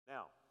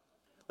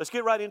Let's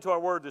get right into our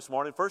word this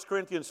morning. 1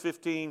 Corinthians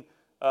 15,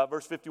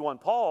 verse 51.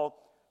 Paul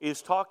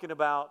is talking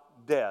about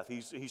death.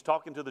 He's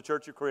talking to the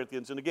church of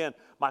Corinthians. And again,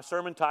 my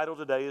sermon title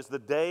today is The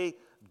Day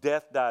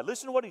Death Died.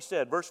 Listen to what he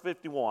said, verse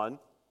 51.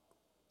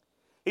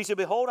 He said,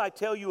 "Behold, I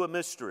tell you a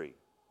mystery.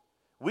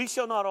 We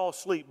shall not all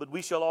sleep, but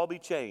we shall all be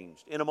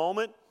changed. In a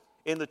moment,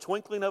 in the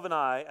twinkling of an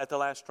eye, at the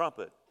last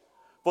trumpet.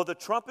 For the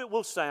trumpet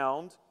will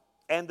sound,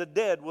 and the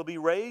dead will be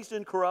raised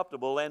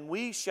incorruptible, and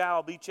we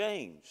shall be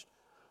changed.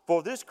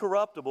 For this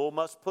corruptible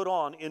must put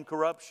on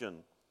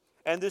incorruption,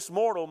 and this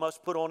mortal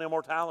must put on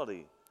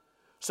immortality.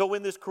 So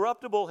when this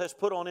corruptible has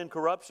put on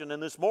incorruption,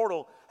 and this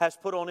mortal has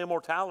put on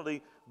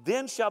immortality,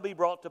 then shall be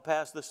brought to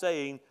pass the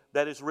saying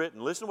that is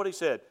written." Listen to what he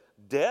said.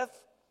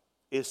 "Death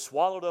is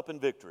swallowed up in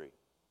victory."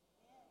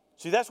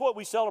 See, that's what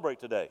we celebrate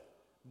today.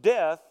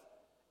 Death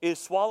is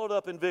swallowed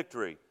up in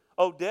victory.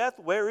 "O death,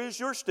 where is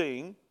your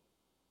sting?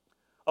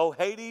 O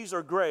Hades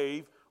or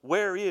grave,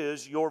 where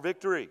is your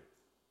victory?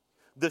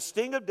 The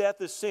sting of death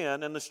is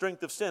sin, and the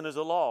strength of sin is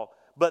the law.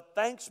 But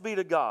thanks be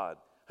to God,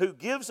 who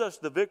gives us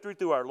the victory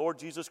through our Lord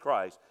Jesus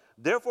Christ.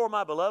 Therefore,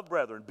 my beloved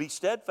brethren, be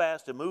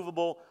steadfast,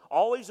 immovable,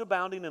 always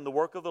abounding in the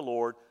work of the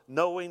Lord,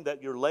 knowing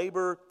that your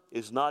labor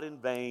is not in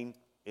vain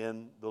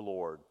in the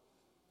Lord."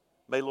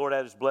 May the Lord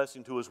add His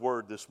blessing to His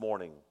word this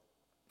morning.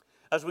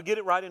 As we get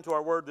it right into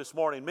our word this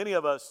morning, many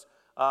of us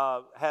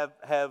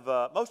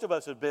most of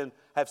us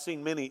have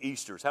seen many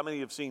Easters. How many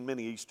have seen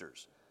many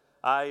Easters?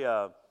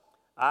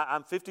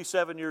 I'm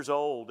 57 years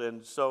old,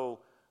 and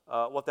so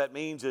what that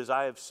means is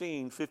I have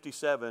seen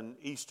 57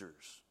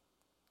 Easters.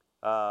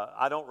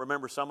 I don't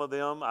remember some of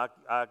them.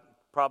 I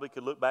probably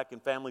could look back in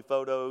family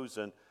photos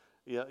and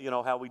you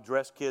know how we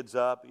dress kids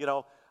up. You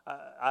know,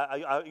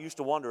 I used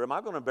to wonder, am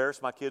I going to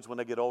embarrass my kids when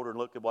they get older and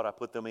look at what I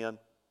put them in?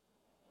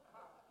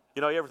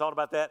 You know, you ever thought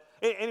about that?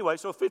 Anyway,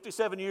 so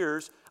 57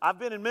 years, I've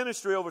been in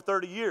ministry over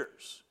 30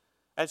 years.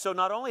 And so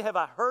not only have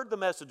I heard the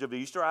message of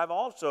Easter, I've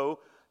also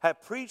have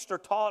preached or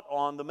taught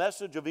on the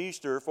message of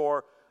Easter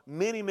for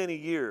many, many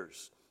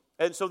years.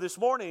 And so this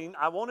morning,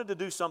 I wanted to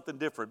do something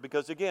different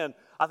because, again,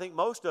 I think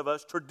most of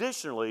us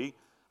traditionally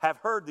have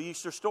heard the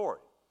Easter story.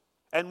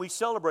 And we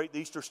celebrate the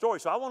Easter story.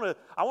 So I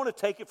want to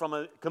take it from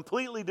a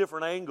completely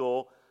different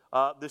angle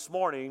this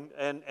morning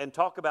and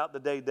talk about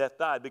the day death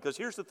died. Because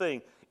here's the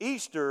thing,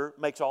 Easter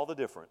makes all the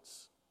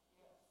difference.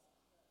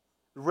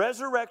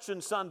 Resurrection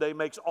Sunday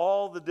makes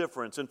all the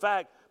difference. In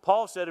fact,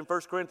 Paul said in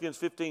 1 Corinthians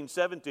 15,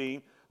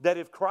 17, that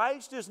if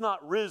Christ is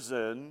not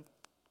risen,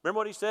 remember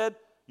what he said?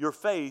 Your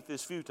faith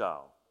is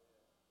futile.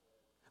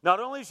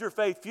 Not only is your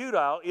faith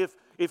futile,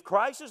 if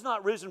Christ is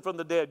not risen from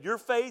the dead, your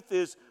faith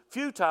is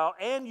futile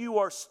and you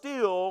are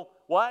still,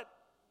 what?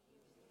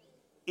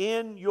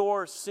 In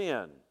your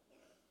sin.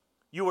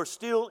 You are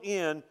still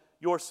in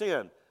your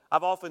sin.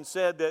 I've often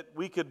said that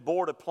we could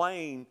board a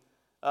plane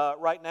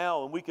right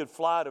now and we could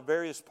fly to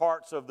various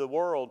parts of the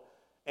world.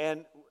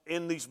 And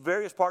in these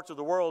various parts of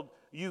the world,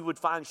 you would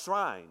find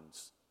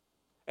shrines.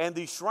 And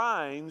these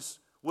shrines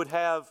would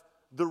have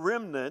the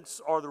remnants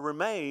or the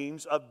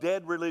remains of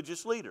dead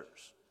religious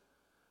leaders.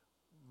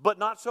 But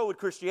not so with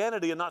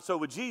Christianity and not so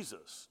with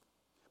Jesus.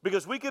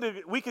 Because we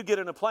could get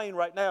in a plane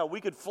right now.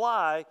 We could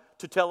fly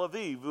to Tel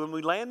Aviv. When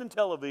we land in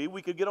Tel Aviv,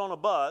 we could get on a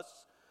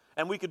bus.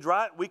 And we could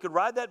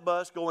ride that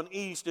bus going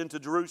east into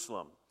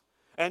Jerusalem.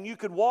 And you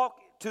could walk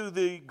to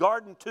the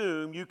Garden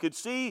Tomb. You could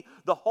see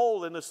the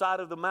hole in the side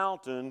of the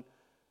mountain,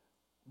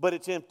 but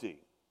it's empty.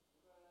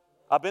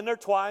 I've been there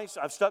twice.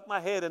 I've stuck my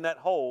head in that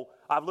hole.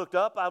 I've looked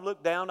up, I've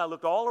looked down, I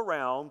looked all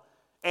around,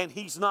 and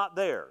He's not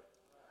there.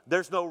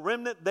 There's no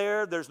remnant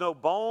there. There's no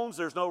bones.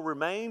 There's no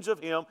remains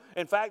of Him.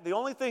 In fact, the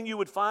only thing you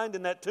would find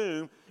in that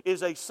tomb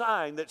is a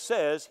sign that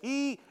says,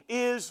 He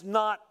is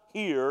not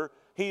here.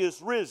 He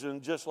is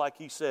risen just like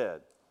He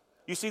said.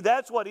 You see,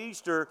 that's what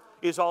Easter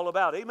is all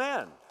about.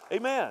 Amen.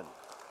 Amen.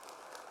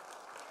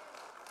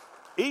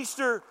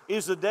 Easter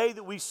is the day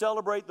that we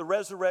celebrate the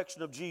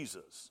resurrection of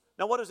Jesus.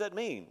 Now, what does that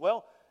mean?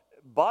 Well,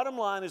 bottom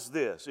line is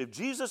this. If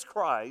Jesus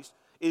Christ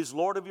is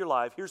Lord of your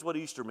life, here's what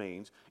Easter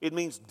means. It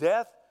means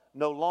death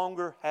no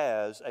longer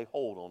has a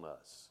hold on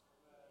us.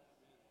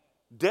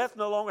 Death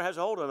no longer has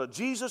a hold on us.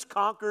 Jesus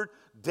conquered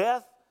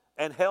death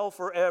and hell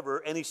forever,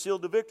 and He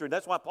sealed the victory.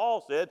 That's why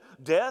Paul said,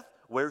 death,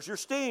 where's your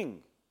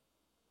sting?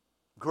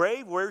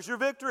 Grave, where's your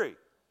victory?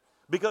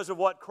 Because of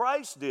what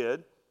Christ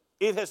did,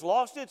 it has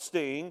lost its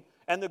sting,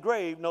 and the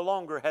grave no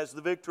longer has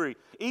the victory.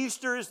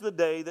 Easter is the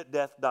day that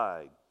death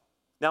died.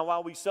 Now,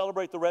 while we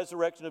celebrate the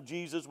resurrection of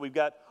Jesus, we've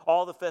got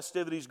all the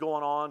festivities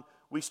going on,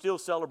 we still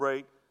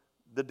celebrate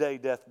the day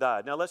death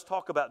died. Now, let's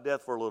talk about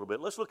death for a little bit.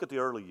 Let's look at the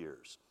early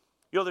years.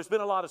 You know, there's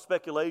been a lot of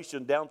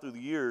speculation down through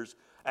the years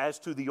as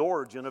to the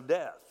origin of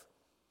death.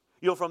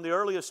 You know, from the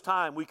earliest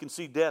time, we can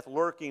see death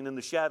lurking in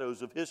the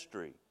shadows of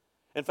history.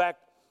 In fact,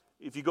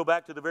 if you go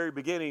back to the very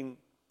beginning,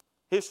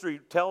 history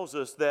tells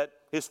us that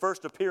His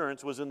first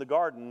appearance was in the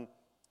Garden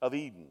of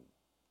Eden.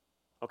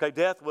 Okay,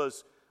 death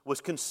was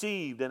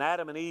conceived in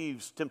Adam and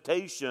Eve's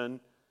temptation,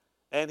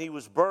 and He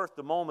was birthed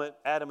the moment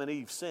Adam and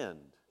Eve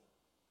sinned.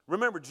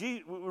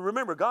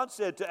 Remember, God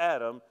said to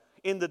Adam,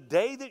 in the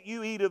day that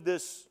you eat of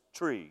this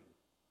tree,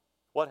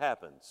 what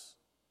happens?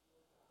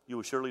 You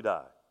will surely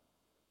die.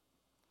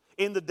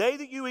 In the day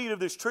that you eat of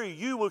this tree,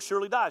 you will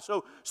surely die.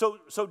 So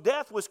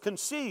death was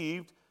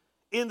conceived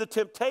in the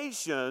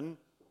temptation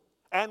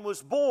and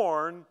was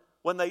born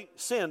when they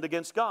sinned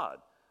against God.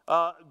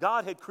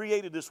 God had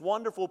created this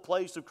wonderful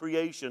place of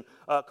creation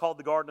called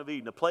the Garden of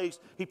Eden. A place,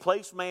 He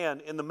placed man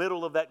in the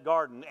middle of that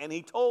garden, and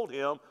He told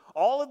him,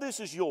 all of this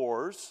is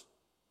yours,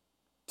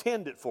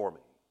 tend it for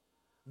me.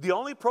 The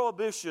only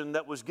prohibition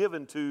that was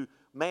given to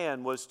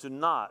man was to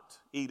not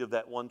eat of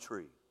that one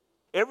tree.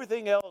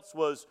 Everything else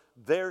was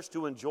theirs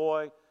to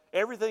enjoy.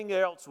 Everything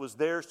else was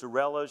theirs to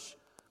relish.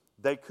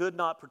 They could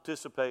not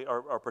participate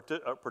or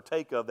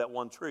partake of that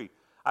one tree.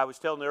 I was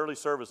telling the early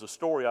service a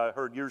story I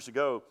heard years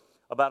ago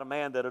about a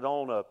man that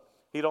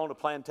he'd owned a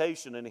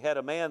plantation, and he had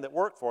a man that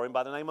worked for him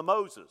by the name of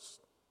Moses.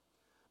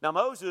 Now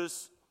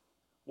Moses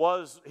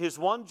his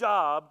one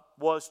job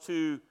was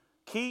to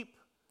keep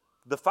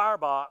the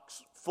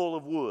firebox full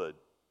of wood.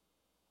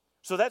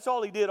 So that's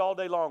all he did all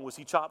day long, was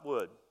he chopped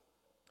wood.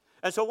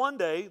 And so one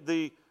day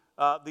the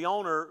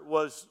owner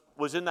was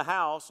in the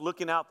house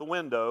looking out the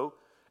window,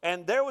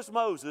 and there was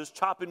Moses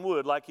chopping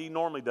wood like he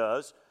normally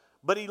does.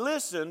 But he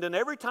listened, and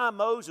every time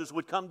Moses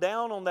would come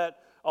down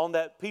on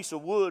that piece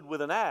of wood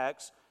with an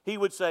axe, he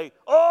would say,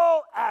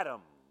 "Oh,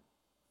 Adam,"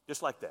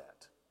 just like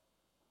that.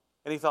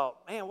 And he thought,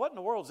 man, what in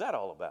the world is that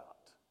all about?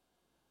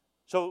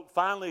 So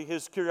finally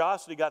his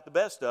curiosity got the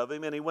best of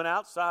him, and he went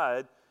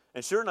outside,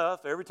 and sure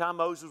enough, every time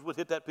Moses would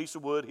hit that piece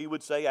of wood, he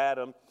would say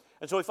Adam.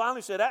 And so he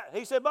finally said,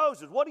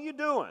 Moses, what are you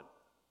doing?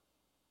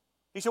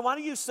 He said, why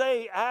do you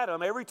say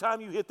Adam every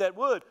time you hit that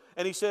wood?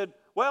 And he said,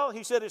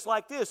 it's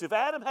like this. If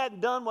Adam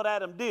hadn't done what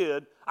Adam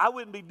did, I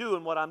wouldn't be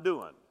doing what I'm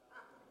doing.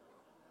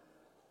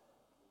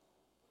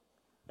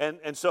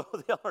 And so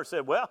the owner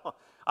said,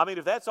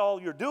 if that's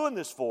all you're doing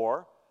this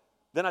for,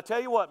 then I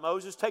tell you what,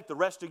 Moses, take the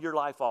rest of your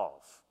life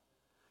off.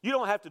 You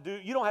don't have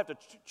to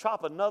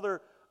chop another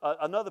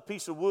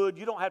piece of wood.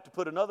 You don't have to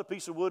put another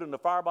piece of wood in the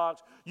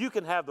firebox. You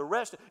can have the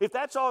rest. If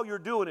that's all you're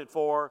doing it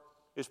for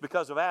is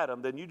because of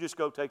Adam, then you just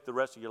go take the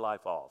rest of your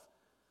life off.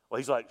 Well,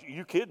 he's like,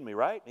 you kidding me,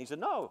 right? And he said,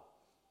 no.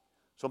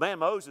 So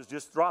Moses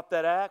just dropped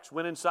that axe,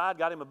 went inside,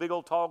 got him a big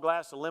old tall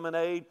glass of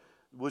lemonade,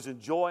 was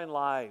enjoying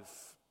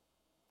life.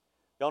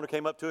 The owner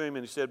came up to him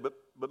and he said, but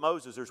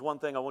Moses, there's one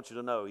thing I want you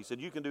to know. He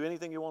said, you can do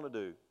anything you want to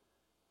do.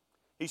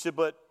 He said,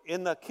 but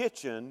in the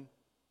kitchen,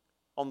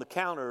 on the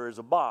counter is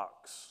a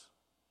box.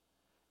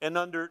 And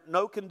under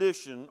no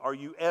condition are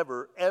you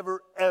ever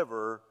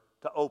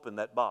to open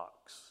that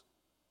box.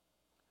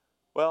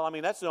 Well,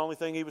 that's the only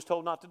thing he was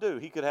told not to do.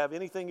 He could have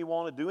anything he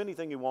wanted, do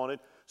anything he wanted.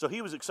 So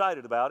he was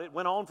excited about it.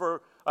 Went on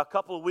for a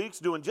couple of weeks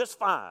doing just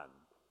fine.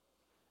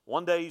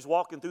 One day he's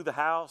walking through the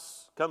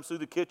house, comes through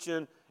the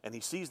kitchen, and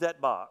he sees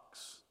that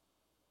box.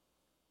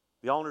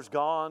 The owner's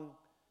gone.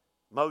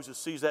 Moses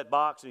sees that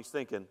box and he's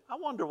thinking, I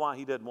wonder why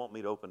he doesn't want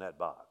me to open that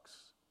box.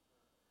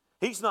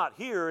 He's not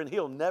here and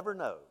he'll never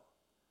know.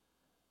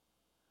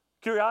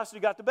 Curiosity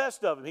got the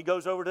best of him. He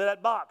goes over to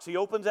that box. He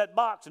opens that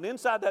box, and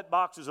inside that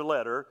box is a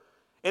letter.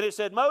 And it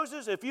said,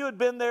 Moses, if you had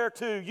been there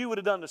too, you would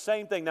have done the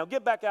same thing. Now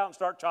get back out and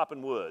start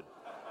chopping wood.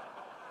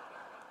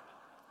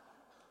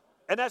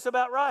 And that's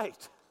about right.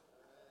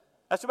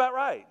 That's about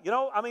right.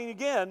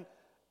 Again,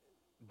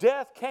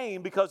 death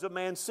came because of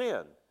man's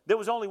sin. There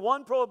was only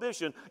one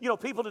prohibition.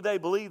 People today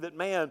believe that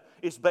man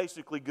is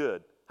basically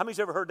good. How many's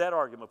ever heard that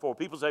argument before?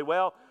 People say,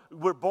 well,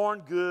 we're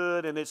born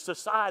good and it's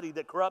society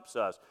that corrupts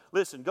us.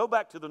 Listen, go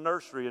back to the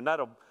nursery and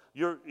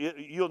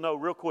you'll know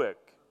real quick.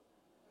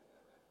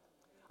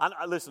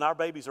 Listen, our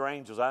babies are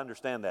angels. I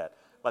understand that.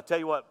 But I tell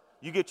you what,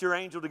 you get your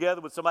angel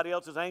together with somebody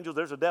else's angel,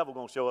 there's a devil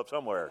going to show up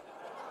somewhere.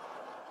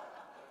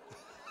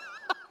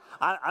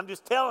 I'm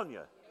just telling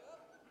you.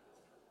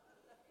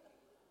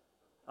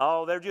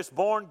 Oh, they're just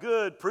born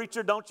good.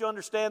 Preacher, don't you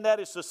understand that?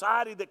 It's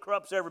society that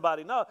corrupts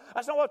everybody. No,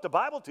 that's not what the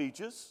Bible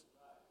teaches.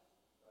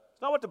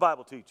 It's not what the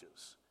Bible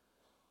teaches.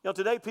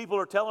 Today people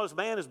are telling us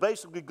man is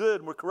basically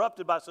good and we're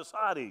corrupted by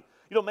society.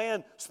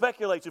 Man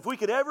speculates, if we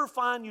could ever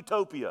find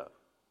utopia,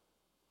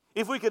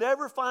 if we could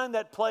ever find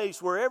that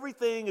place where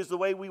everything is the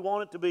way we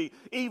want it to be,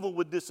 evil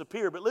would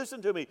disappear. But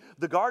listen to me,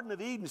 the Garden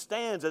of Eden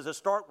stands as a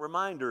stark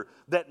reminder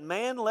that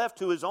man left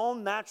to his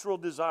own natural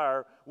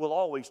desire will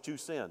always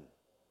choose sin.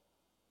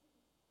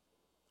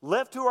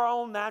 Left to our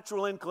own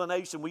natural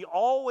inclination, we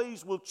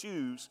always will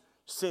choose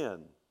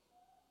sin.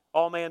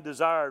 All man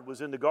desired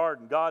was in the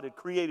garden. God had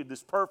created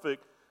this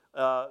perfect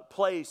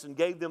place and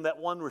gave them that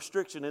one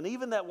restriction, and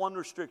even that one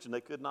restriction they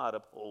could not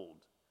uphold.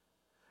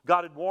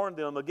 God had warned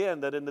them again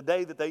that in the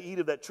day that they eat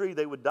of that tree,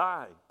 they would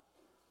die.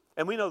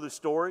 And we know the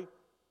story.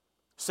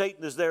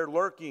 Satan is there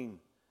lurking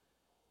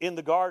in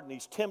the garden.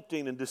 He's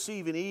tempting and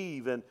deceiving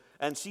Eve,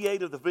 and she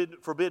ate of the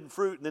forbidden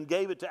fruit and then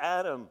gave it to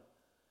Adam,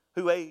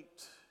 who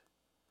ate.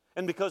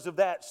 And because of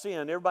that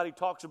sin, everybody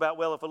talks about,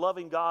 well, if a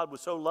loving God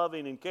was so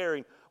loving and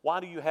caring, why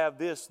do you have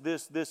this,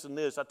 and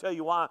this? I tell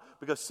you why,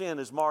 because sin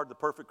has marred the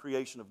perfect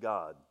creation of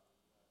God.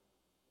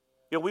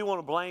 You know, we want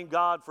to blame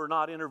God for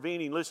not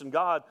intervening. Listen,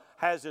 God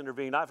has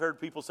intervened. I've heard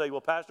people say,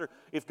 well, Pastor,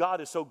 if God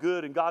is so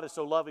good and God is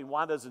so loving,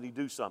 why doesn't He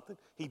do something?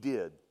 He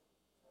did.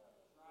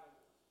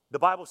 The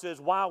Bible says,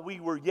 while we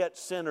were yet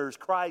sinners,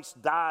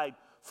 Christ died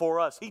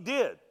for us. He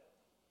did.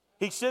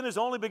 He sent His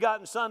only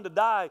begotten Son to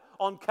die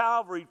on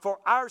Calvary for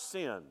our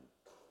sin,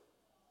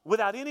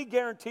 without any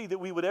guarantee that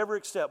we would ever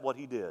accept what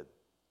He did.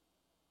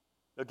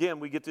 Again,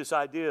 we get this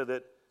idea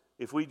that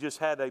if we just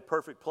had a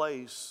perfect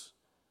place,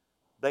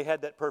 they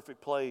had that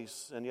perfect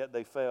place, and yet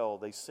they fell,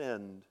 they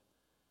sinned.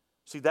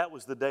 See, that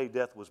was the day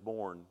death was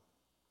born.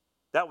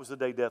 That was the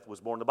day death was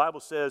born. The Bible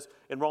says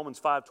in Romans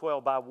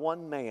 5:12, by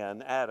one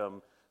man,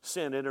 Adam,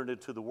 sin entered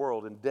into the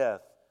world, and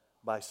death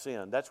by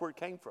sin. That's where it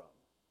came from.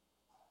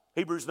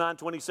 Hebrews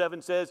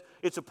 9:27 says,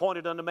 it's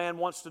appointed unto man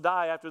once to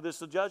die, after this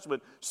the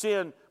judgment.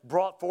 Sin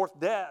brought forth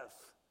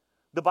death.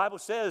 The Bible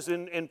says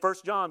in 1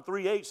 John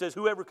 3:8 says,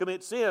 whoever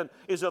commits sin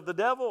is of the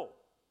devil.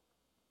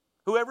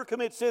 Whoever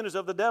commits sin is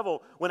of the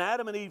devil. When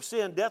Adam and Eve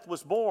sinned, death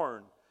was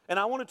born. And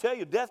I want to tell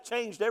you, death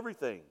changed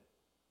everything.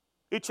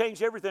 It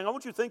changed everything. I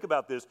want you to think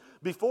about this.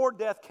 Before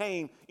death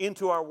came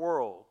into our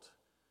world,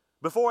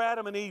 before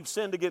Adam and Eve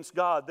sinned against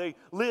God, they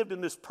lived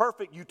in this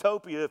perfect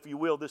utopia, if you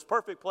will, this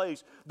perfect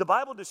place. The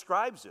Bible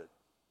describes it.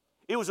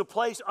 It was a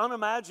place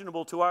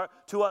unimaginable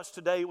to us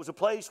today. It was a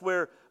place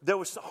where there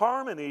was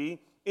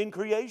harmony in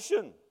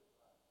creation.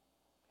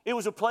 It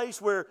was a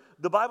place where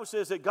the Bible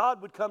says that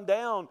God would come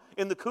down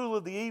in the cool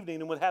of the evening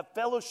and would have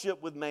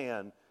fellowship with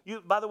man.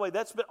 By the way,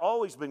 that's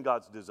always been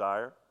God's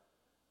desire.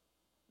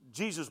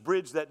 Jesus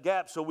bridged that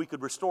gap so we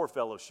could restore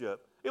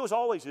fellowship. It was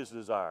always His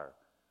desire.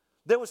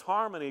 There was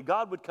harmony.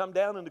 God would come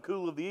down in the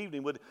cool of the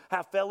evening, would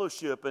have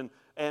fellowship and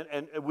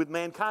with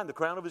mankind, the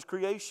crown of His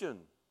creation.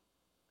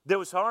 There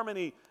was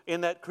harmony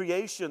in that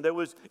creation.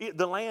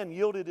 The land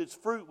yielded its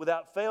fruit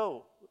without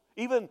fail.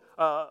 Even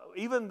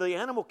the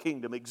animal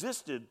kingdom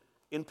existed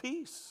in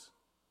peace.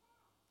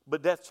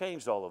 But death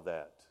changed all of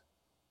that.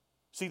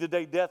 See, the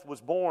day death was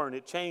born,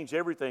 it changed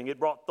everything. It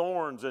brought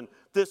thorns and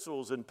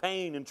thistles and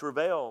pain and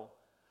travail.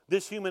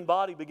 This human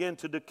body began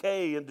to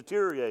decay and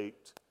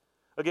deteriorate.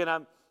 Again,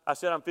 I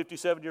said I'm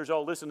 57 years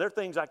old. Listen, there are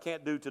things I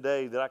can't do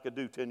today that I could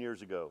do 10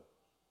 years ago.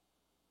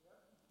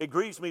 It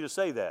grieves me to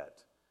say that.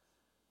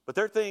 But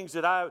there are things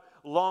that I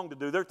long to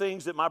do. There are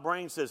things that my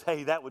brain says,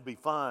 hey, that would be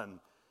fun.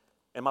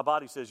 And my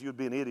body says, you'd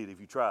be an idiot if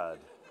you tried.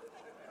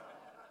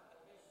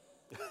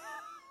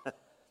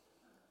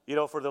 You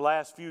know, for the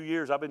last few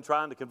years, I've been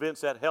trying to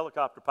convince that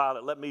helicopter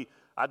pilot,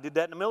 I did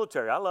that in the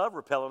military. I love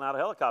rappelling out of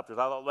helicopters.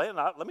 I thought, man,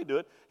 let me do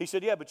it. He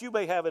said, yeah, but you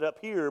may have it up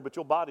here, but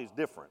your body's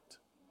different.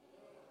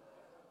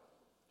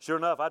 Sure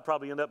enough, I'd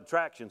probably end up in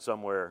traction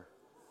somewhere.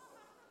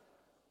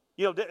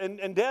 You know,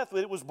 and death,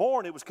 it was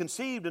born, it was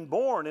conceived and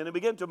born, and it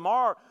began to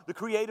mar the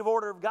creative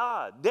order of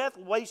God. Death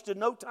wasted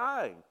no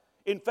time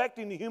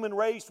infecting the human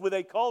race with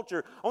a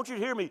culture. I want you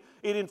to hear me.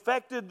 It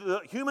infected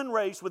the human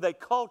race with a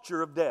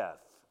culture of death.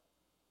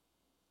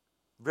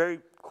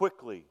 Very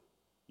quickly,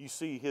 you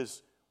see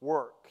his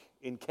work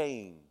in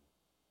Cain.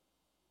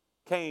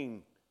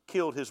 Cain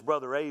killed his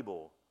brother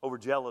Abel over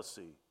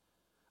jealousy.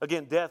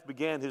 Again, death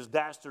began his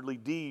dastardly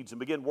deeds and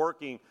began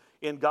working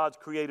in God's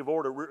creative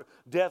order.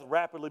 Death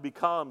rapidly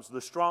becomes the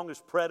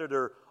strongest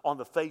predator on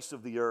the face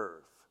of the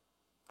earth.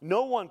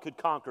 No one could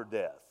conquer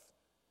death.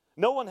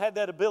 No one had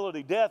that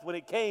ability. Death, when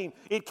it came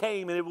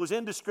and it was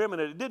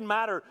indiscriminate. It didn't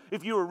matter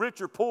if you were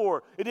rich or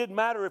poor. It didn't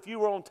matter if you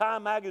were on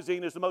Time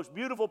magazine as the most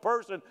beautiful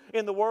person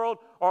in the world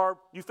or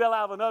you fell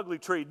out of an ugly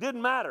tree. It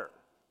didn't matter.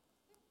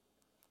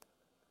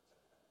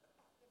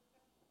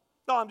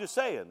 No, I'm just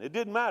saying. It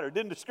didn't matter. It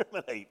didn't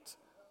discriminate.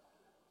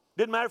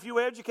 Didn't matter if you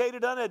were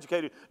educated,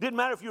 uneducated. Didn't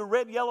matter if you were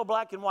red, yellow,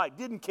 black, and white.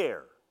 Didn't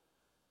care.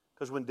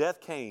 Because when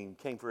death came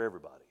for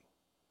everybody.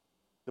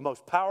 The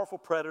most powerful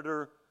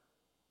predator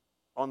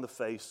on the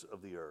face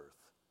of the earth.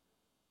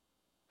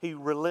 He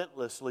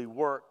relentlessly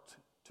worked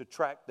to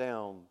track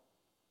down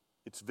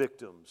its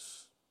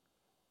victims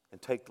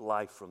and take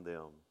life from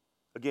them.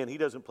 Again, he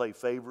doesn't play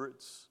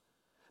favorites.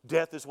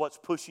 Death is what's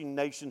pushing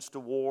nations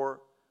to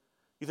war.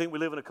 You think we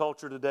live in a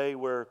culture today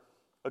where,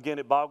 again,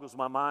 it boggles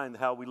my mind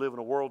how we live in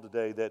a world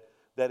today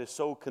that is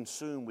so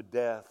consumed with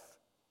death.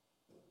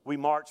 We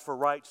march for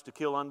rights to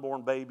kill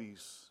unborn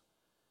babies.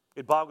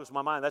 It boggles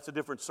my mind. That's a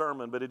different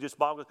sermon, but it just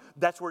boggles.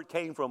 That's where it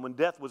came from. When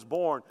death was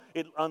born,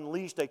 it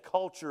unleashed a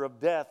culture of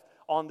death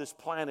on this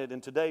planet.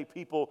 And today,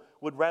 people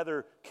would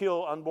rather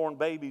kill unborn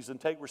babies than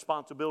take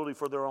responsibility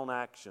for their own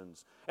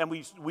actions. And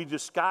we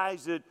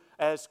disguise it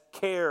as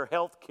care,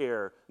 health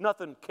care.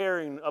 Nothing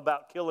caring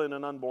about killing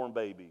an unborn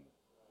baby.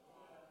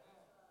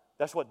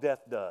 That's what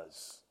death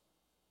does.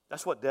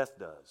 That's what death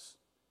does.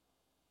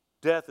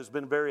 Death has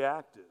been very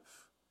active.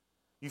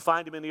 You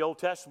find him in the Old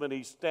Testament.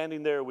 He's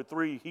standing there with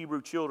 3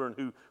 Hebrew children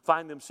who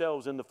find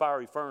themselves in the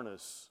fiery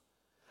furnace.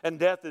 And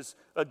death is,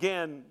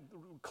 again,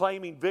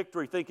 claiming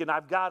victory, thinking,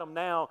 I've got them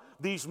now.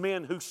 These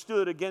men who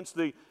stood against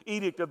the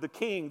edict of the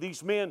king,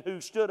 these men who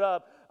stood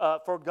up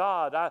for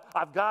God,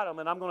 I've got them,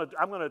 and I'm going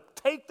to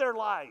take their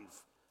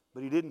life.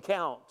 But he didn't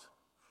count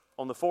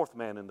on the 4th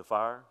man in the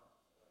fire.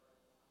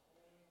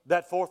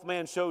 that fourth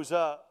man shows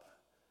up.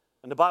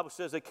 And the Bible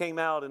says they came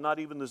out and not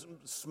even the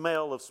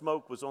smell of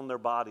smoke was on their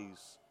bodies.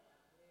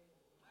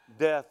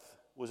 Death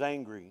was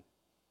angry.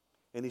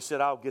 And he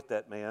said, I'll get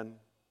that man.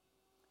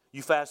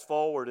 You fast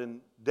forward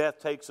and death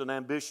takes an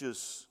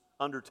ambitious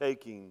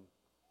undertaking.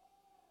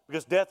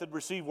 Because death had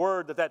received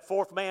word that that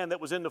fourth man that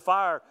was in the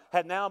fire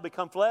had now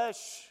become flesh.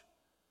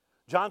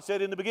 John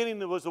said in the beginning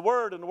there was the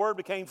Word and the Word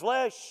became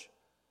flesh.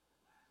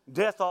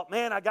 Death thought,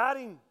 man, I got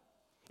him.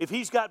 If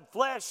he's got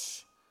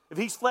flesh, if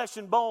he's flesh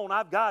and bone,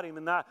 I've got him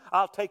and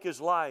I'll take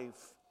his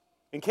life.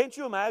 And can't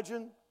you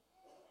imagine?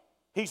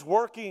 He's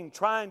working,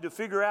 trying to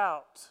figure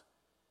out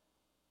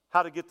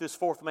how to get this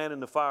fourth man in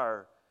the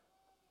fire.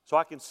 So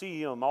I can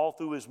see him all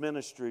through his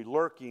ministry,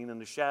 lurking in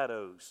the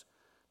shadows.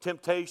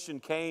 Temptation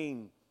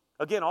came.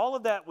 Again, all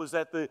of that was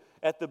at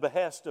the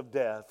behest of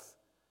death.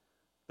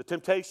 The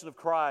temptation of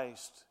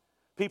Christ.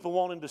 People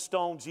wanting to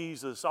stone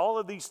Jesus. All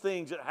of these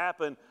things that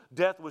happened,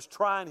 death was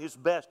trying his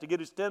best to get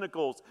his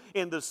tentacles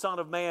in the Son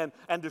of Man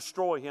and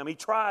destroy him. He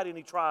tried and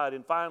he tried.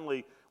 And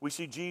finally, we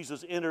see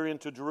Jesus enter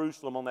into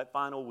Jerusalem on that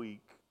final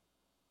week.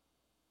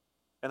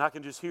 And I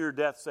can just hear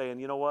death saying,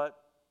 you know what?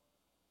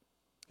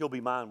 He'll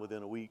be mine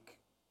within a week.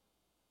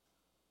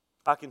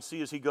 I can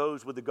see as he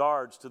goes with the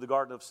guards to the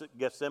Garden of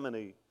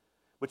Gethsemane,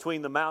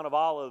 between the Mount of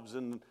Olives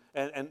and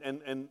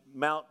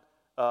Mount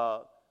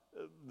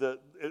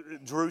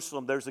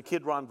Jerusalem, there's the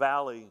Kidron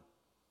Valley.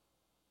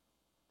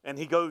 And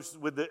he goes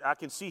I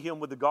can see him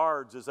with the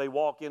guards as they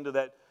walk into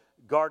that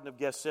Garden of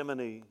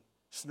Gethsemane,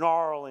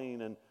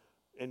 snarling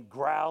and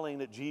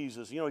growling at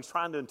Jesus. You know, he's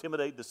trying to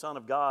intimidate the Son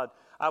of God.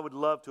 I would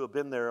love to have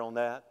been there on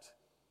that.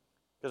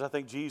 Because I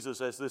think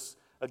Jesus, as this,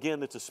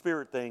 again, it's a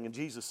spirit thing, and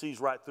Jesus sees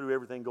right through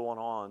everything going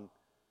on.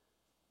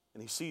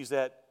 And he sees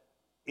that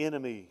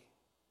enemy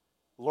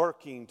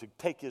lurking to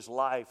take his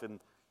life,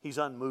 and he's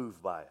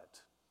unmoved by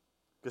it.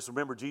 Because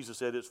remember, Jesus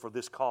said, it's for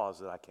this cause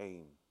that I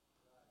came.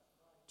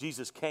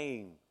 Jesus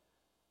came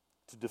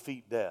to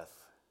defeat death.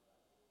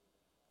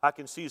 I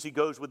can see as he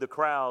goes with the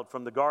crowd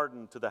from the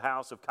garden to the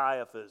house of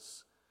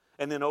Caiaphas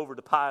and then over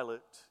to Pilate.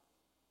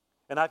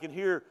 And I can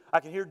hear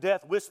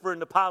death whisper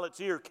into Pilate's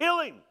ear, kill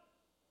him!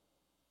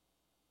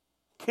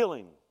 Kill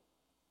him.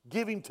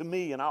 Give him to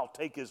me and I'll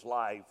take his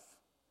life.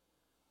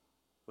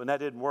 When that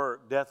didn't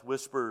work, death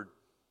whispered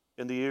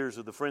in the ears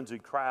of the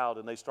frenzied crowd,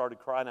 and they started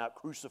crying out,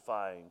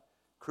 crucifying,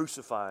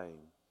 crucifying.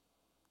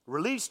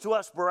 Release to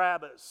us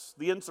Barabbas,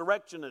 the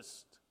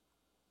insurrectionist.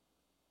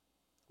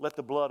 Let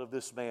the blood of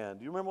this man.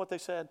 Do you remember what they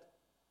said?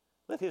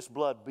 Let his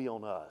blood be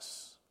on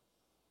us.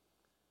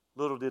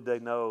 Little did they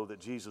know that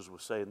Jesus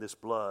was saying, this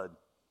blood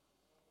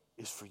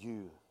is for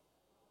you.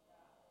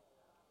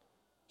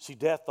 See,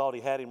 death thought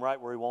he had him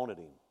right where he wanted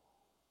him.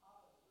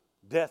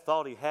 Death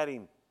thought he had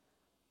him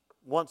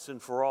once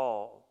and for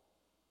all.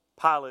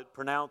 Pilate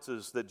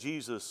pronounces that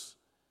Jesus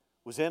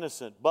was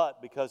innocent,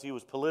 but because he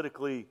was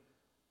politically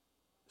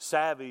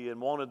savvy and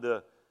wanted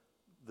to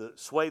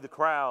sway the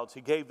crowds,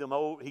 he gave him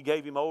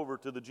over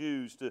to the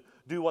Jews to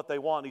do what they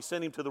want. He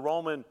sent him to the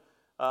Roman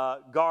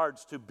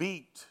guards to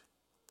beat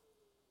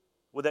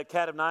with that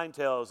cat of nine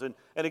tails. And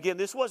again,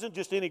 this wasn't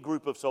just any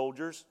group of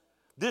soldiers.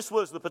 This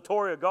was the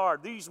Praetorian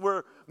Guard. These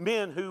were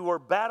men who were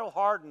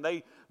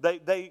battle-hardened.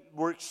 They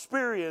were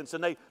experienced,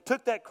 and they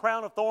took that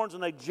crown of thorns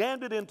and they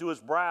jammed it into his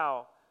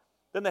brow.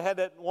 Then they had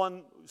that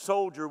one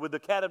soldier with the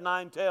cat of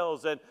nine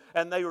tails,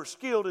 and they were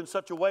skilled in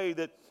such a way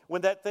that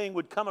when that thing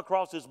would come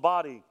across his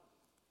body,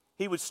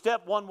 he would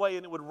step one way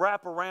and it would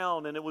wrap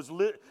around, and it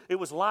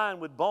was lined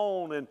with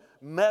bone and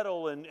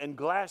metal and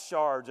glass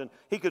shards, and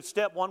he could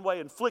step one way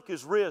and flick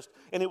his wrist,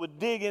 and it would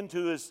dig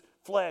into his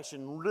flesh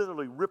and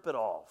literally rip it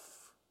off.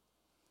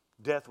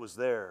 Death was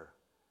there,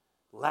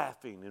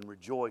 laughing and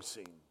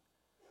rejoicing.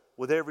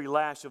 With every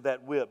lash of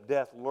that whip,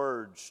 death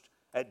lurched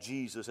at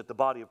Jesus, at the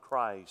body of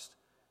Christ,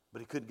 but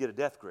he couldn't get a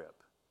death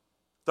grip.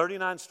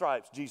 39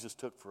 stripes Jesus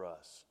took for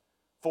us.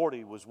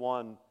 40 was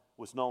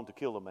known to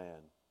kill a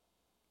man.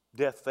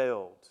 Death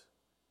failed.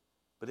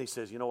 But he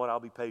says, you know what, I'll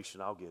be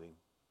patient, I'll get him.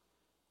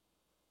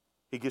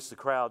 He gets the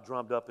crowd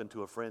drummed up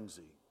into a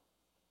frenzy.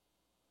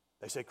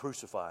 They say,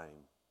 crucify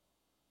him.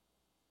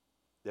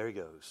 There he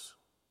goes.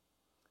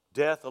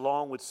 Death,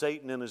 along with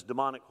Satan and his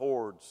demonic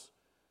hordes,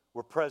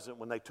 were present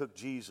when they took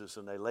Jesus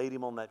and they laid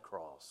him on that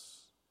cross.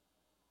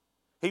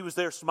 He was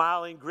there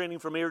smiling, grinning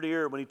from ear to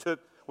ear when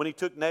they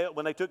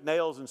took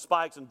nails and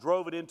spikes and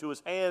drove it into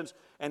his hands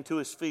and to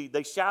his feet.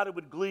 They shouted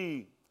with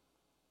glee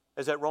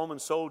as that Roman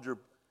soldier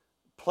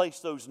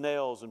placed those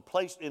nails and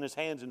placed in his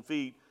hands and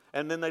feet.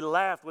 And then they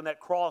laughed when that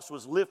cross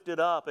was lifted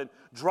up and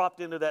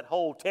dropped into that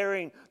hole,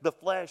 tearing the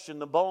flesh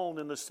and the bone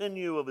and the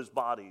sinew of his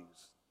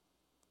bodies.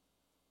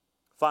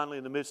 Finally,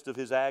 in the midst of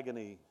his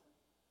agony,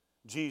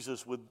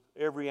 Jesus, with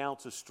every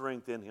ounce of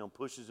strength in him,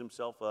 pushes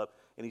himself up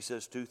and he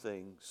says two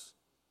things.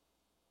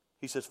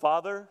 He says,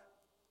 Father,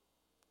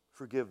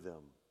 forgive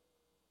them,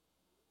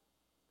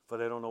 for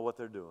they don't know what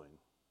they're doing.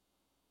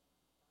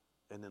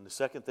 And then the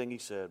second thing he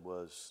said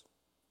was,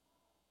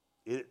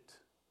 it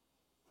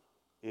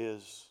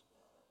is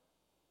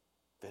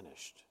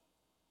finished.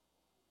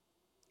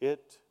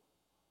 It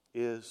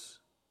is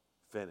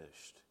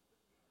finished.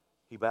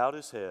 He bowed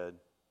his head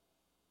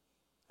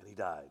and he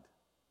died.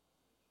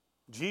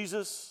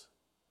 Jesus,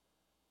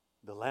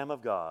 the Lamb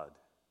of God,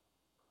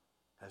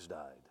 has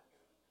died.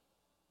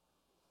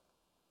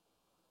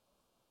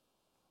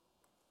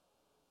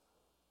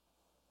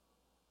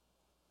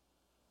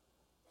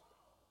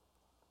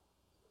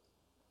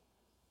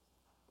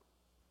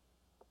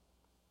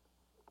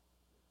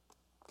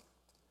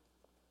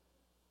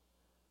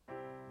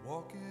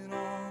 Walking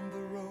on the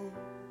road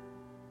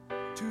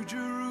to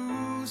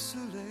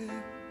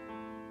Jerusalem,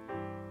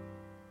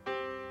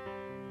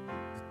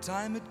 the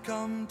time had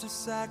come to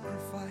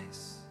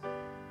sacrifice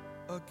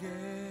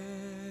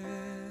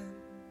again.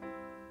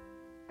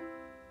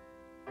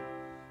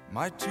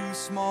 My two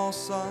small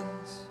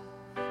sons,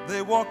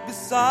 they walked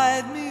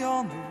beside me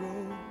on the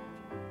road.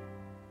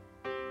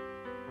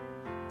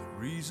 The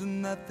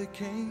reason that they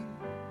came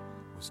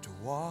was to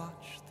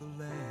watch the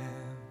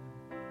Lamb.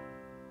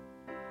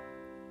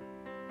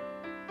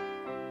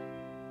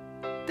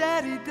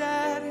 Daddy,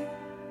 Daddy,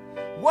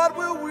 what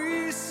will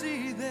we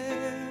see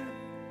there?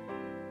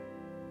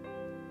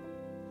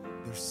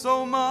 There's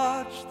so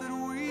much that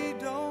we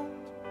don't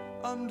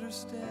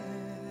understand.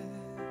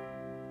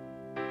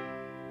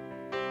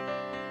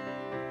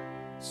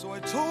 So I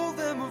told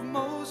them of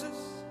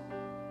Moses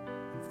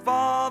and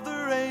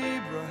Father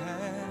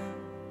Abraham.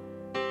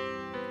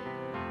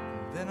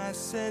 And then I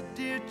said,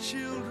 dear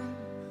children,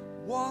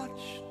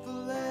 watch the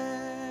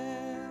Lamb.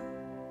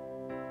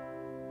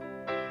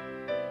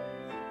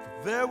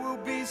 There will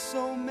be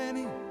so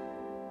many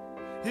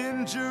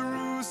in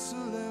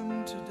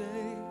Jerusalem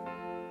today.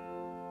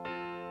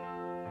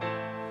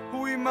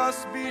 We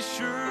must be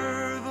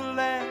sure the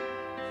Lamb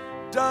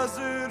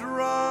doesn't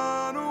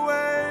run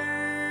away.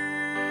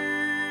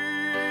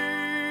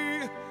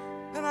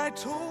 And I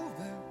told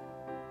them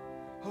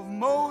of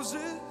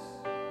Moses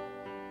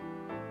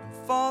and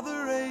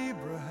Father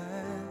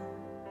Abraham.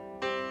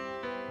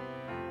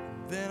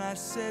 And then I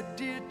said,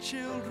 dear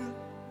children,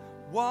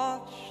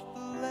 watch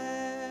the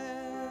Lamb.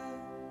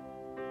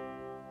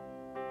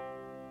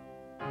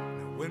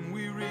 When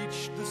we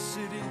reached the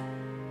city,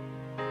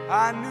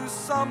 I knew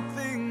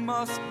something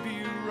must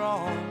be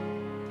wrong.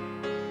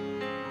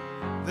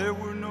 There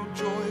were no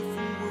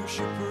joyful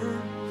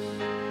worshipers,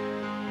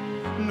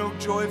 no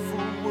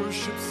joyful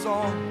worship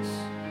songs.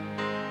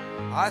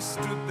 I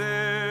stood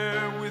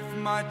there with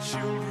my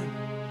children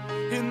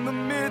in the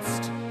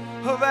midst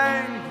of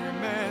angry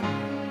men.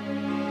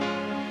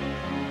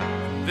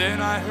 And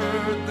then I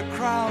heard the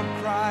crowd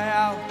cry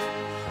out,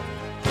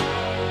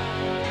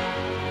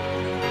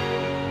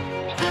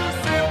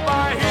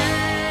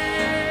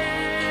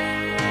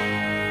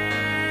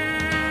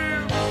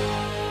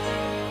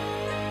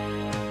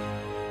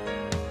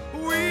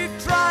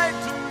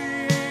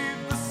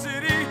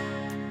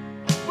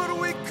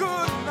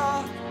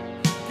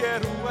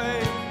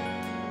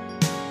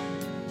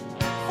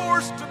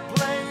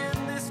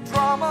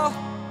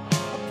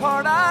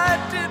 part I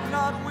did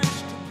not wish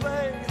to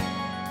play.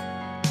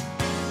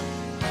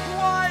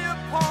 Why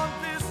upon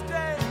this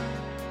day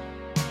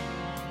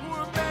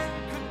were men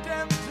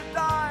condemned to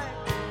die?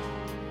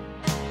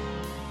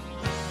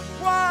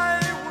 Why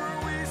were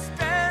we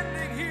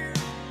standing here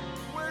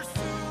where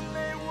soon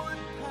they would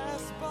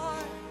pass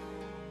by?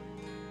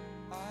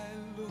 I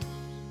looked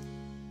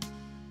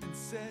and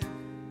said,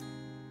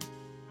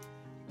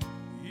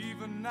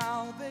 even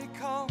now they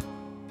come.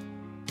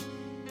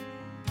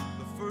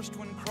 The first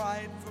one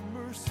cried for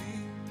mercy.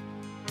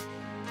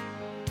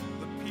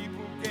 The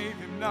people gave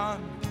him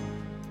none.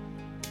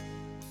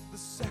 The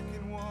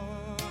second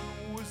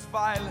one was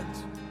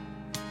violent.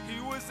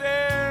 He was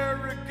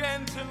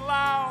arrogant and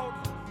loud.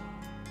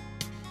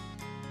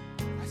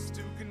 I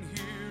still can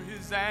hear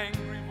his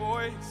angry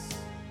voice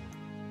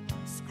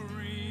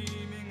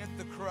screaming at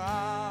the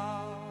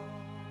crowd.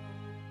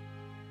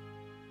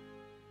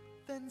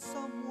 Then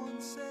someone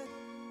said,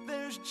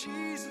 there's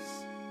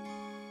Jesus.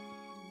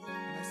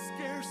 I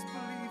scarce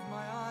believe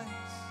my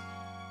eyes.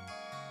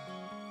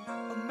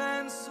 A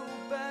man so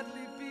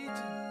badly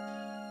beaten,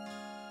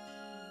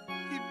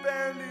 he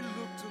barely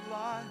looked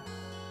alive.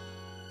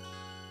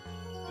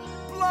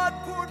 Blood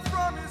poured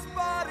from his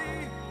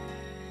body,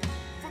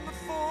 from the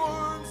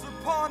thorns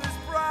upon his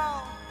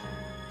brow,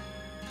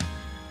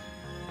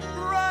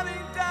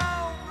 running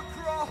down the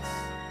cross,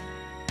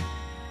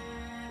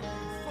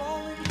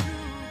 falling to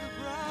the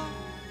ground.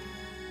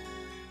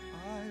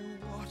 I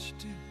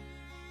watched him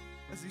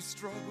as he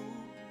struggled.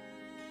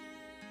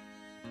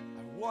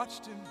 I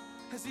watched him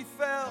as he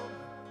fell.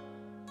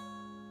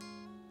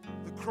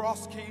 The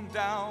cross came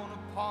down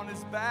upon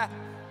his back.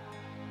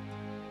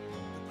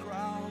 The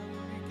crowd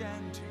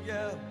began to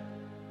yell.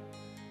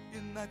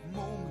 In that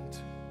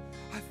moment,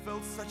 I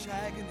felt such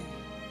agony.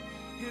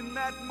 In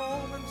that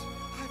moment,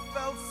 I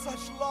felt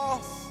such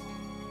loss.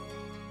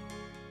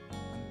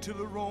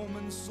 Until a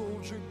Roman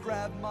soldier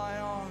grabbed my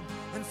arm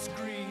and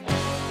screamed,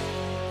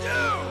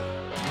 "You!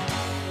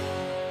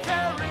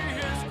 Carry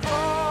his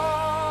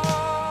cross!"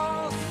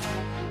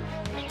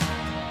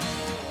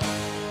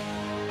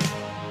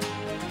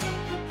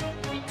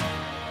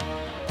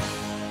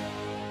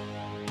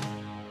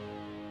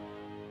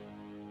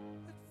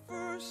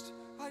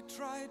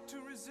 tried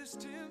to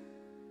resist him.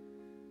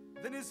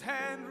 Then his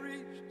hand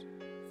reached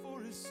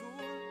for his sword.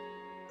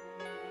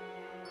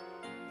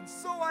 And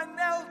so I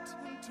knelt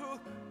and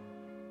took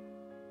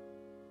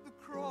the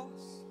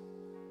cross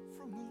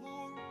from the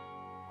Lord.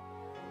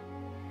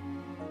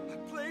 I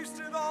placed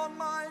it on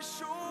my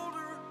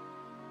shoulder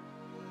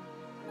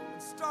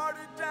and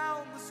started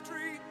down the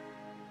street.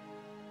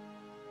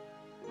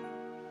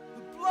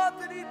 The blood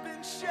that he'd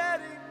been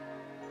shedding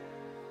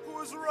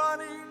was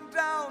running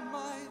down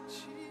my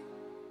cheek.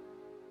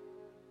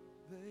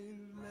 They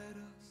led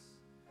us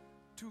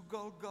to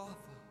Golgotha.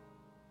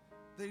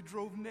 They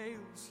drove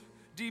nails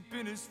deep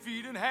in his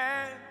feet and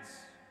hands.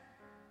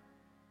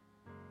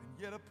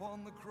 And yet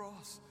upon the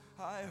cross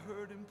I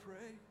heard him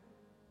pray,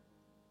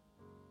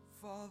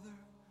 Father,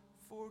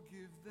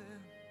 forgive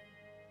them.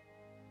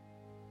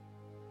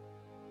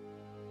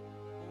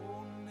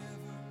 Oh,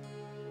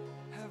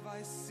 never have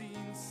I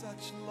seen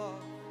such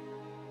love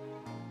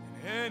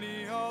in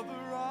any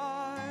other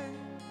eyes.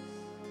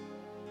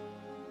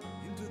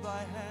 Into thy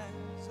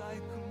hands I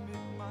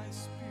commit my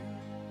spirit,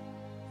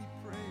 he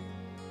prayed,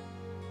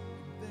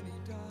 and then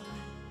he died.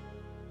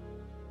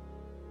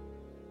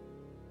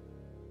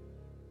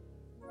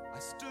 I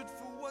stood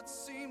for what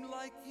seemed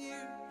like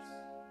years.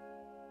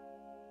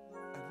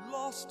 I'd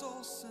lost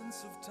all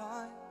sense of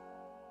time,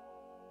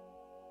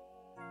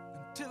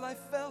 until I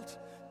felt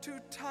two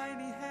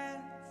tiny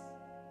hands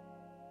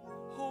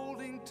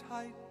holding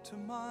tight to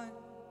mine.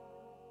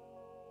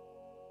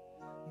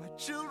 My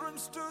children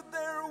stood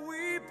there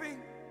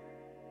weeping.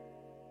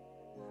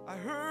 I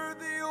heard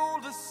the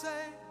oldest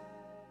say,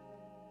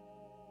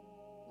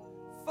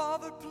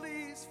 Father,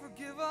 please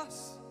forgive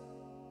us.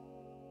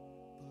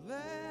 The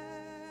lamb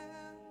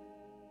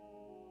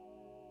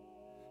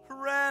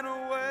ran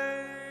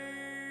away.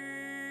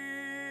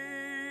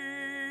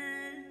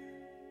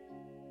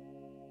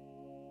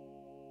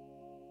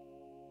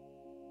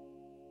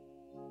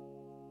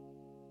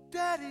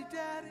 Daddy,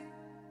 Daddy,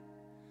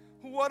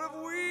 what have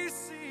we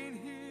seen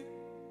here?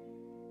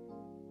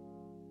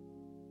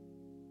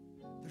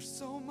 There's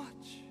so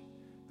much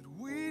that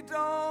we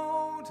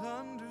don't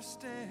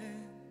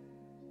understand.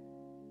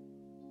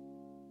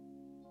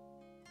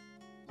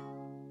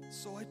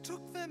 So I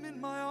took them in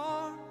my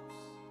arms,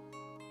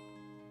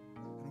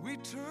 and we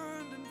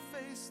turned and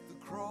faced the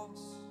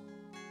cross.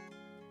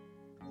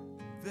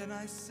 Then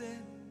I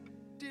said,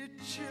 dear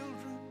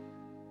children,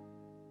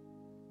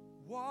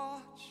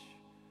 watch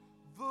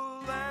the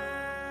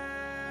Lamb.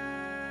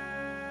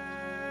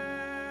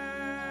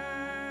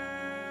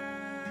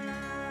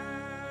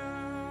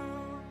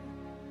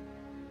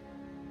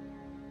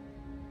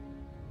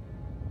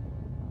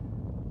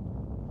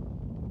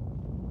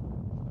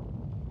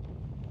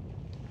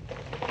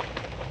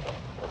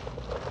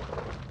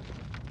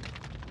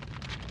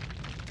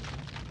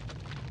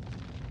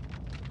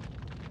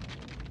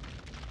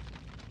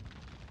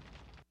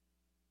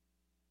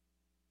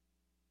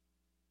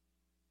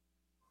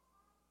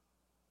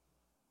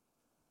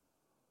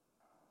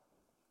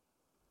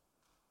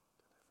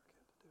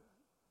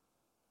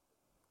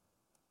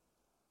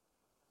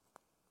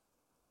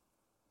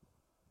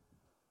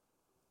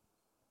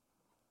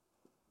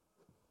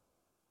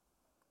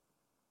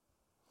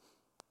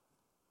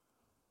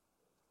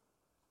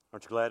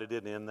 Aren't you glad it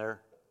didn't end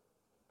there?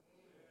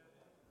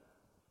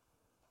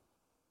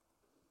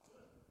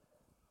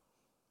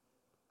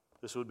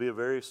 This would be a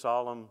very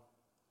solemn,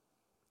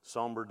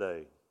 somber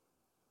day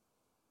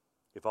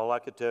if all I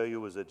could tell you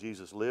was that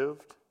Jesus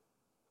lived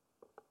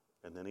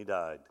and then he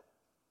died.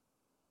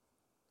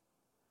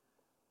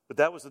 But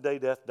that was the day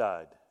death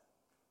died.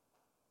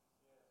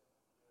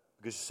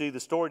 Because you see, the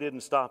story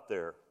didn't stop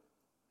there.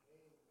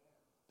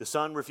 The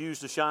sun refused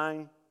to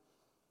shine.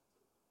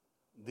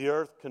 The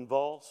earth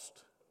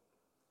convulsed.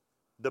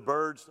 The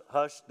birds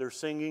hushed their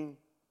singing.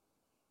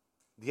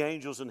 The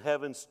angels in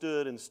heaven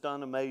stood in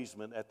stunned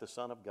amazement at the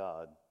Son of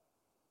God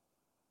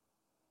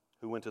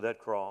who went to that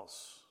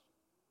cross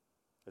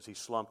as he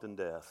slumped in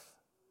death.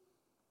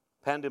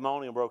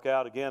 Pandemonium broke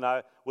out again.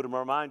 I would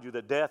remind you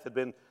that death had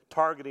been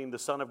targeting the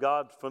Son of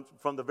God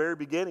from the very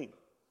beginning.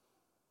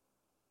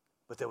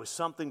 But there was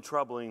something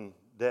troubling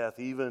death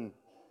even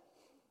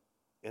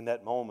in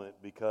that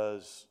moment,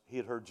 because he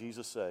had heard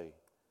Jesus say,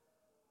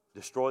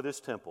 destroy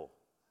this temple,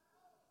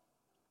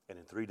 and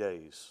in 3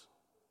 days,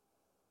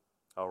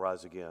 I'll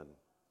rise again.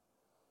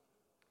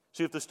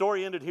 See, if the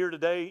story ended here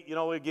today,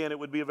 again, it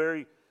would be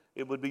very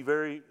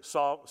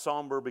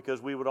somber,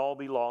 because we would all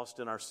be lost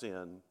in our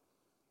sin.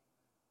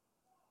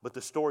 But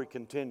the story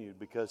continued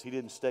because he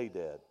didn't stay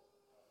dead.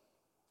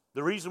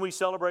 The reason we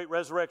celebrate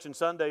Resurrection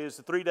Sunday is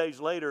that 3 days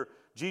later,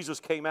 Jesus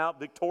came out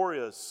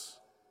victorious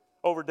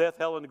over death,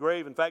 hell, and the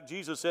grave. In fact,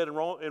 Jesus said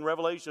in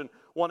Revelation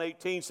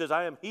 1:18, says,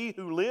 I am he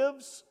who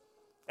lives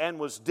and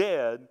was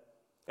dead,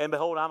 and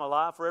behold, I'm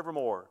alive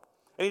forevermore.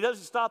 And he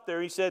doesn't stop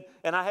there. He said,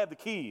 and I have the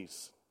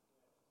keys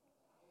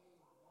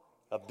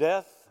of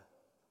death,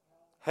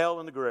 hell,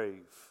 and the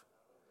grave.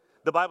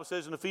 The Bible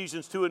says in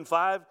Ephesians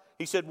 2:5,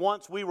 he said,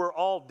 once we were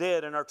all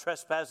dead in our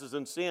trespasses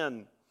and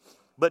sin,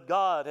 but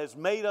God has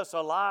made us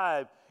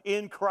alive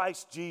in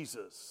Christ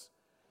Jesus.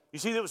 You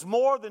see, it was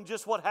more than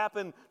just what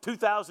happened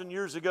 2,000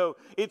 years ago.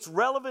 It's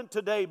relevant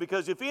today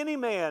because if any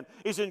man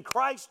is in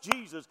Christ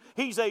Jesus,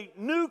 he's a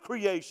new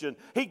creation.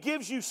 He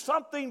gives you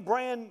something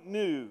brand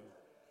new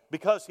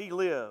because he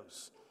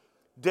lives.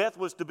 Death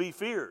was to be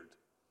feared.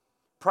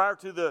 Prior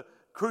to the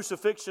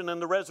crucifixion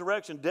and the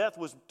resurrection, death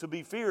was to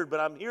be feared. But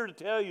I'm here to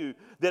tell you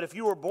that if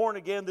you were born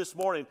again this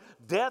morning,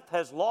 death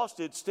has lost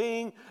its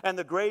sting and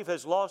the grave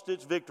has lost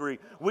its victory.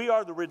 We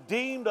are the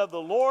redeemed of the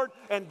Lord,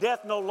 and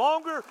death no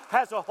longer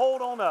has a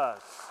hold on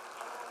us.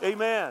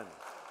 Amen.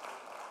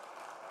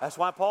 That's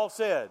why Paul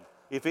said,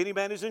 if any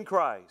man is in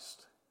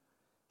Christ,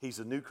 he's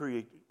a new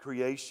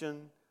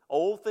creation.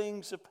 Old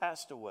things have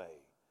passed away.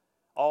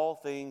 All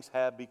things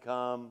have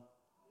become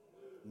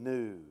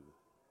new.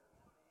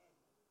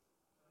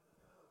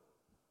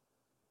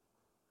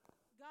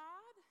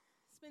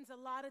 Spends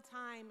a lot of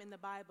time in the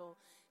Bible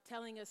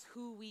telling us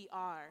who we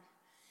are.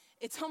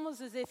 It's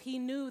almost as if he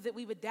knew that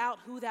we would doubt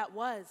who that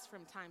was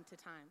from time to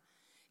time.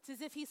 It's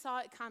as if he saw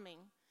it coming,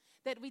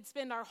 that we'd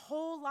spend our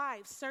whole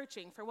lives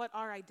searching for what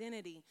our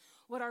identity,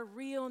 what our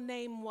real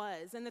name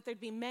was, and that there'd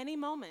be many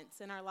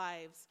moments in our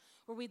lives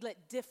where we'd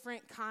let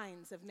different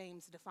kinds of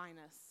names define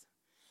us.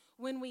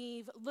 When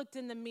we've looked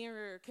in the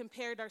mirror,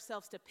 compared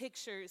ourselves to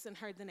pictures, and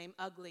heard the name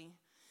ugly.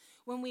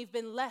 When we've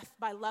been left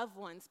by loved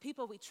ones,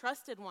 people we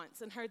trusted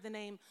once, and heard the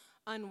name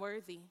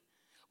unworthy.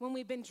 When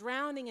we've been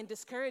drowning in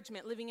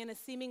discouragement, living in a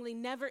seemingly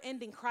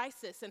never-ending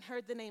crisis, and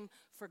heard the name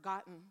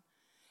forgotten.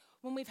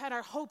 When we've had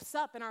our hopes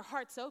up and our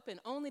hearts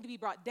open, only to be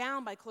brought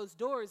down by closed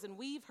doors, and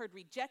we've heard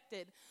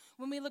rejected.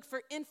 When we look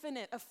for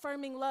infinite,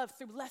 affirming love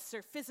through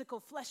lesser, physical,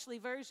 fleshly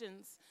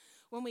versions.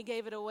 When we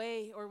gave it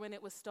away or when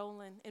it was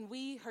stolen. And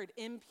we heard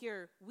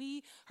impure.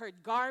 We heard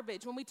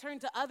garbage. When we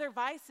turned to other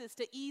vices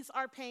to ease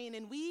our pain.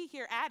 And we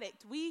hear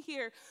addict. We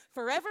hear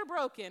forever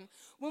broken.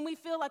 When we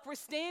feel like we're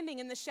standing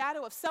in the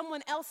shadow of someone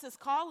else's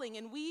calling.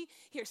 And we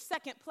hear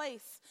second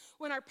place.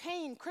 When our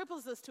pain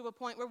cripples us to a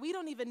point where we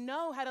don't even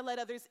know how to let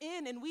others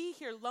in. And we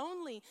hear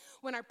lonely.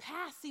 When our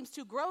past seems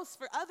too gross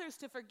for others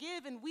to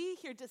forgive. And we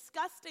hear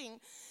disgusting.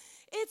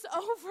 It's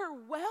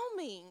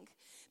overwhelming.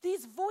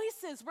 These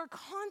voices we're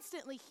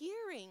constantly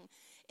hearing.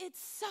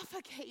 It's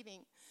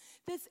suffocating.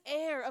 This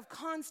air of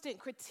constant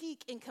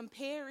critique and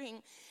comparing.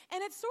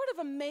 And it's sort of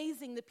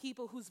amazing the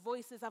people whose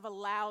voices I've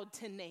allowed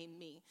to name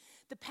me.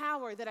 The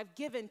power that I've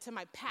given to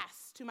my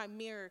past, to my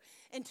mirror,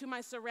 and to my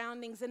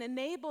surroundings, and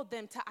enabled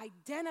them to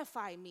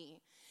identify me.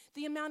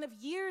 The amount of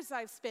years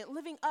I've spent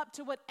living up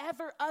to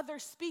whatever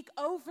others speak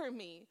over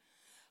me.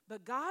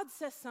 But God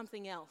says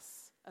something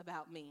else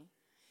about me.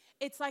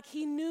 It's like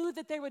he knew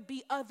that there would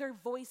be other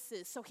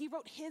voices, so he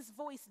wrote his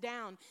voice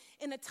down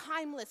in a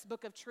timeless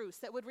book of truths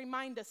that would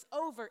remind us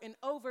over and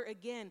over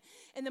again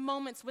in the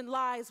moments when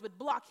lies would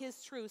block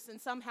his truths and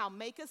somehow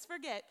make us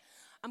forget.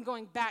 I'm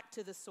going back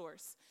to the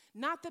source.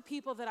 Not the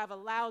people that I've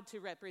allowed to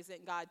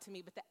represent God to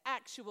me, but the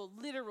actual,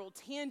 literal,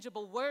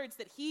 tangible words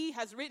that he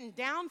has written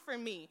down for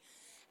me.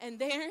 And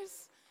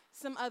there's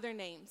some other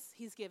names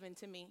he's given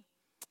to me.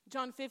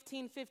 John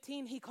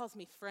 15:15, he calls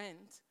me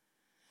friend.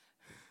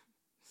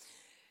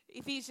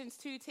 Ephesians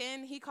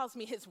 2:10, he calls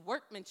me his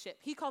workmanship.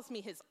 He calls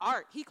me his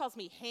art. He calls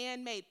me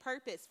handmade,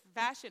 purpose,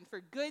 fashion for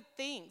good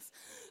things.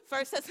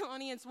 1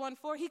 Thessalonians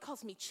 1:4, he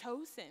calls me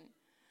chosen.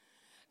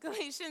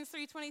 Galatians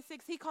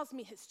 3:26, he calls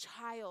me his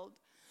child.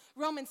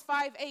 Romans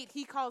 5:8,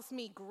 he calls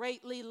me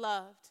greatly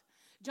loved.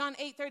 John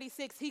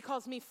 8:36, he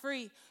calls me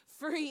free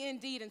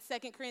indeed. In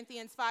 2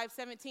 Corinthians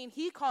 5:17,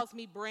 he calls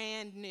me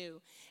brand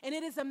new. And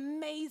it is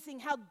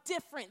amazing how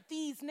different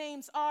these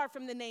names are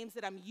from the names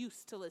that I'm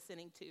used to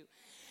listening to.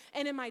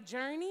 And in my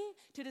journey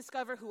to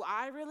discover who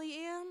I really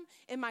am,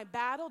 in my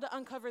battle to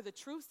uncover the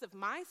truths of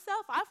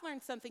myself, I've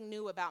learned something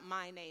new about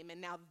my name,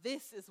 and now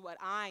this is what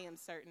I am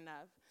certain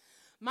of.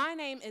 My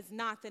name is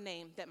not the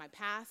name that my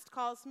past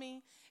calls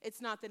me.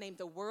 It's not the name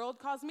the world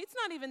calls me. It's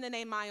not even the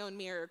name my own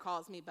mirror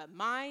calls me, but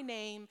my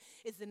name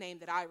is the name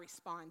that I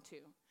respond to.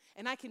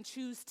 And I can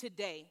choose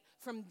today,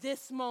 from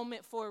this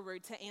moment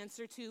forward, to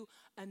answer to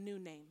a new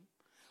name.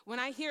 When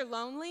I hear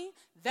lonely,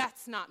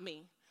 that's not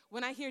me.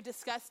 When I hear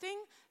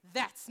disgusting,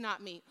 that's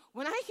not me.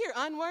 When I hear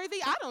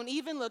unworthy, I don't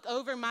even look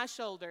over my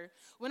shoulder.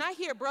 When I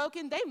hear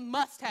broken, they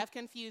must have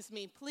confused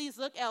me. Please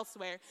look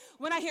elsewhere.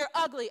 When I hear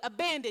ugly,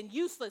 abandoned,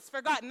 useless,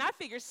 forgotten, I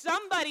figure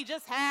somebody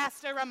just has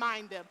to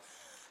remind them.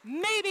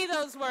 Maybe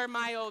those were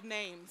my old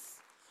names,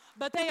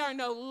 but they are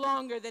no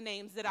longer the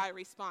names that I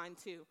respond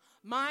to.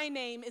 My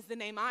name is the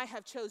name I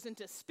have chosen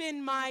to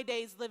spend my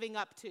days living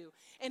up to.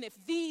 And if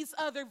these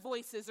other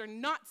voices are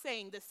not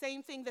saying the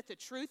same thing that the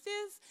truth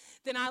is,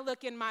 then I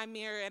look in my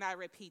mirror and I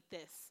repeat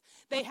this.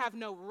 They have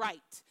no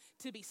right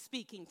to be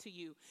speaking to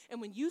you.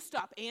 And when you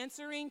stop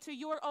answering to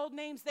your old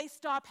names, they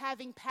stop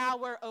having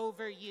power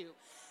over you.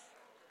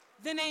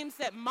 The names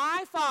that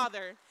my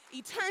Father,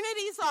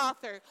 eternity's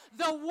author,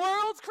 the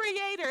world's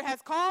creator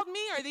has called me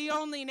are the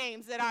only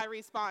names that I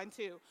respond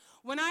to.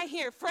 When I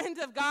hear friend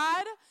of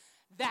God,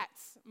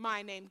 that's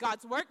my name.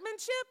 God's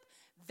workmanship,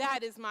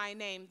 That is my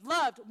name.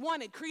 Loved,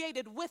 wanted,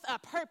 created with a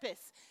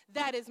purpose.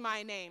 That is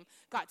my name.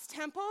 God's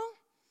temple.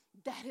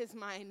 That is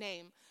my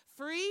name.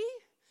 Free.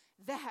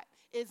 That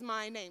is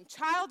my name.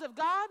 Child of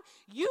God,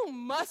 you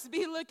must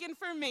be looking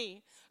for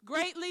me.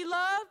 Greatly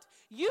loved,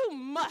 you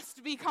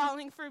must be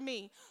calling for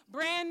me.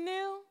 Brand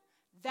new,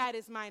 that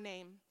is my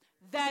name.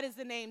 That is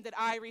the name that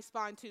I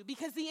respond to,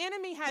 because the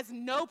enemy has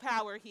no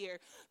power here.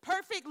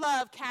 Perfect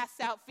love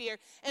casts out fear,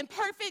 and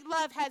perfect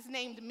love has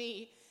named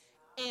me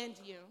and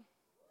you.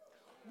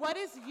 What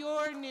is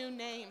your new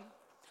name?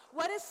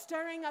 What is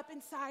stirring up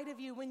inside of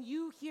you when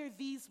you hear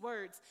these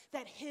words,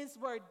 that his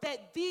word,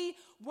 that the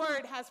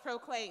word has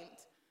proclaimed?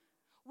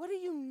 What do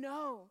you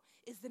know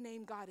is the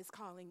name God is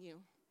calling you?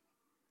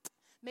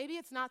 Maybe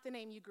it's not the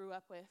name you grew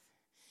up with.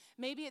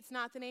 Maybe it's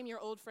not the name your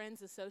old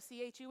friends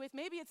associate you with.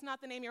 Maybe it's not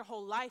the name your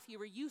whole life you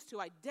were used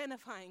to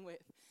identifying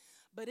with.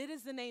 But it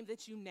is the name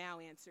that you now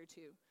answer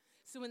to.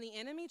 So when the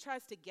enemy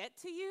tries to get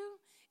to you,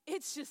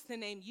 it's just the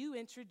name you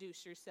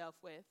introduce yourself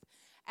with.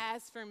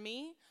 As for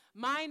me,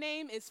 my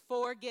name is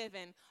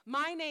forgiven.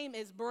 My name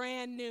is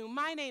brand new.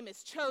 My name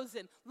is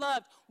chosen,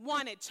 loved,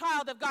 wanted,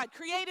 child of God,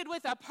 created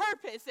with a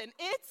purpose. And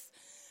it's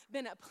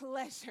been a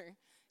pleasure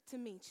to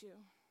meet you.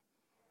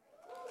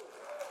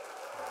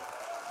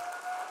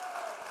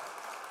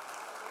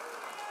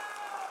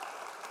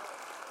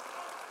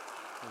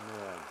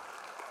 Amen.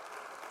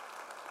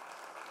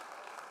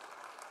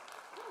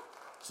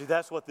 See,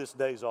 that's what this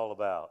day's all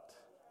about.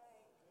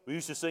 We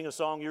used to sing a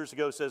song years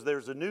ago that says,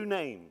 there's a new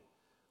name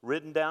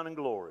written down in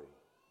glory,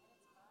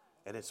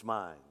 and it's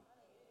mine.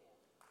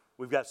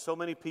 We've got so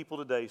many people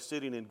today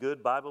sitting in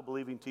good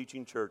Bible-believing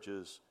teaching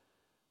churches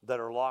that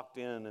are locked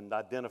in and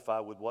identify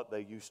with what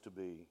they used to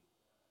be.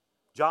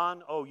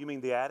 John, oh, you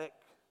mean the addict?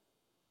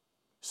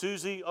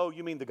 Susie, oh,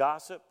 you mean the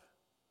gossip?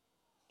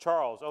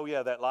 Charles, oh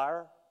yeah, that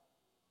liar?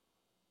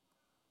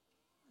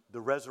 The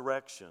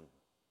resurrection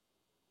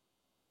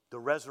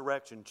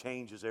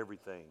changes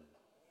everything.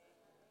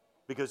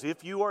 Because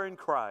if you are in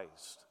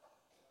Christ,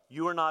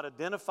 you are not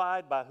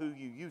identified by who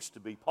you used to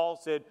be. Paul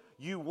said,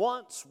 you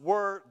once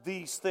were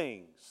these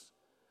things,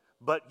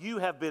 but you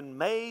have been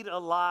made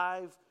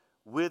alive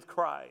with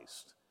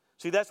Christ.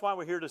 See, that's why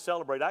we're here to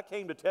celebrate. I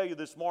came to tell you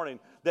this morning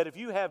that if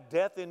you have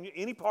death in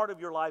any part of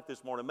your life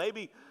this morning,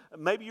 maybe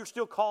you're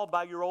still called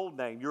by your old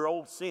name, your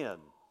old sin.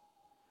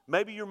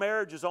 Maybe your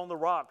marriage is on the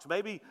rocks.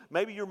 Maybe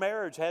your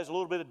marriage has a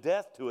little bit of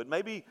death to it.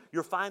 Maybe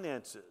your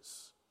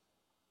finances.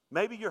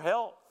 Maybe your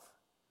health.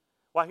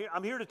 Well,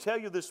 I'm here to tell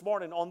you this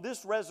morning on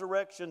this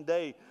resurrection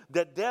day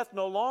that death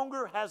no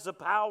longer has the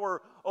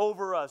power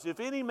over us. If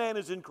any man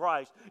is in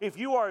Christ, if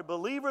you are a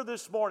believer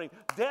this morning,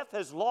 death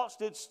has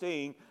lost its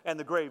sting and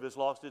the grave has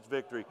lost its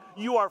victory.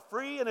 You are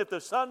free, and if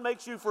the Son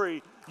makes you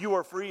free, you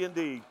are free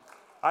indeed.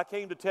 I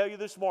came to tell you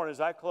this morning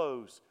as I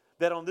close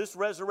that on this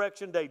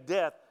resurrection day,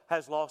 death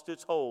has lost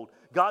its hold.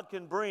 God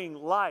can bring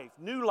life,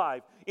 new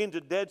life,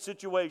 into dead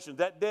situations.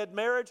 That dead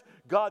marriage,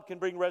 God can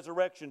bring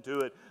resurrection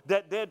to it.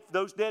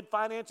 Those dead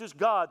finances,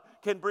 God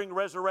can bring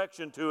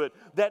resurrection to it.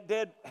 That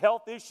dead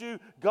health issue,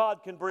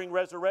 God can bring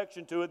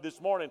resurrection to it this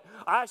morning.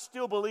 I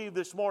still believe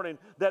this morning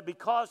that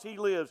because He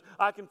lives,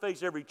 I can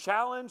face every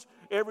challenge,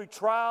 every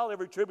trial,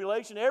 every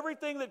tribulation.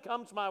 Everything that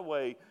comes my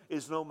way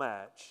is no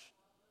match.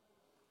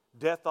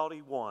 Death thought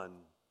he won.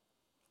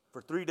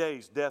 For 3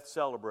 days, death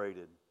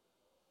celebrated.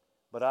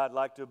 But I'd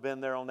like to have been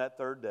there on that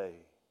third day.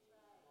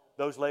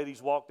 Those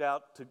ladies walked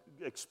out to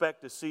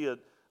expect to see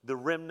the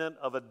remnant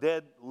of a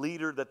dead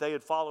leader that they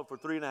had followed for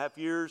 3.5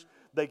 years.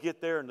 They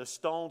get there and the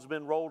stone's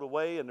been rolled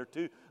away, and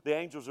the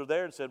angels are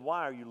there and said,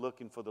 why are you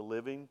looking for the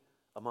living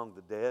among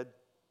the dead?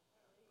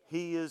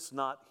 He is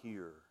not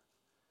here.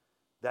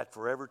 That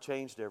forever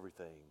changed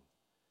everything.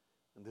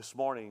 And this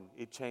morning,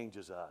 it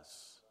changes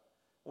us.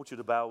 I want you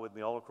to bow with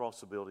me all across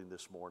the building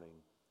this morning.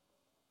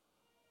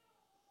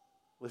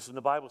 Listen,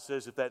 the Bible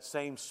says if that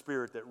same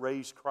Spirit that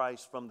raised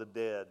Christ from the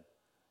dead,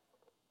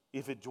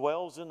 if it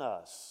dwells in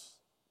us,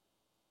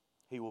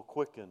 He will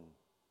quicken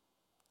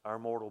our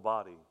mortal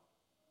body.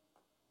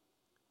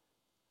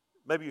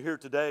 Maybe you're here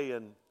today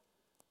and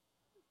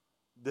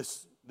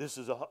this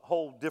is a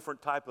whole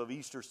different type of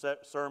Easter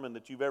sermon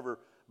that you've ever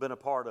been a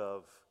part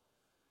of.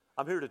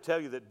 I'm here to tell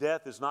you that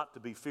death is not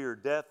to be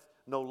feared. Death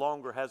no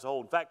longer has a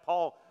hold. In fact,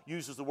 Paul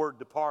uses the word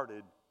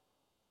departed.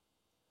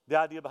 The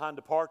idea behind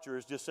departure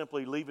is just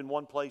simply leaving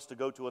one place to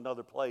go to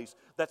another place.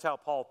 That's how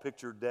Paul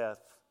pictured death.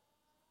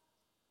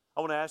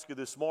 I want to ask you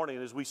this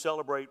morning as we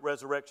celebrate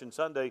Resurrection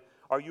Sunday,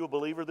 are you a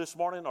believer this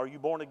morning? Are you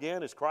born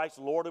again? Is Christ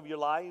Lord of your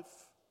life?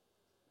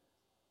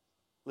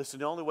 Listen,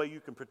 the only way you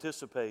can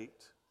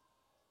participate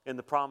in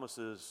the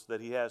promises that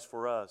He has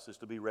for us is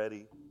to be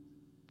ready,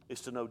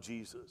 is to know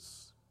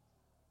Jesus.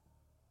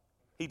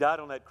 He died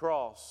on that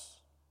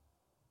cross.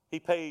 He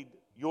paid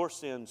your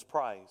sins'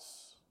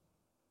 price.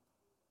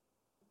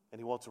 And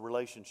He wants a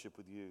relationship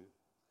with you.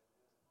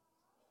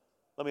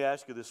 Let me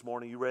ask you this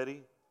morning, you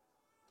ready?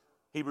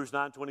 Hebrews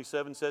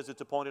 9:27 says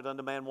it's appointed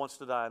unto man once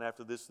to die, and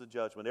after this the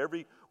judgment.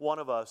 Every one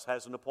of us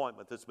has an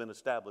appointment that's been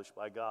established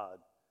by God.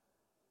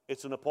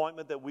 It's an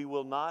appointment that we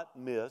will not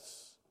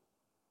miss.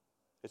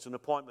 It's an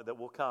appointment that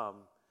will come.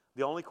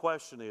 The only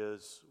question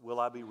is, will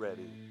I be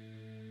ready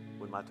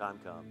when my time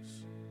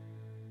comes?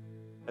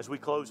 As we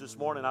close this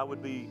morning, I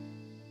would be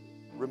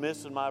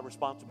remiss in my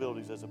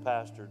responsibilities as a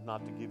pastor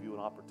not to give you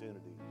an opportunity.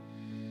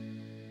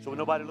 So with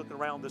nobody looking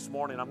around this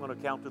morning, I'm going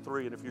to count to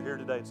 3. And if you're here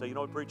today and say, you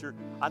know what, preacher,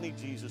 I need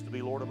Jesus to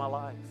be Lord of my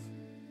life.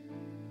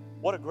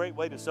 What a great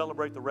way to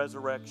celebrate the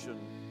resurrection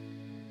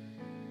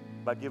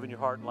by giving your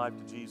heart and life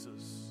to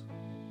Jesus.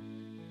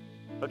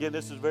 Again,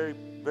 this is very,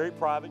 very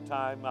private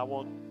time. I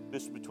want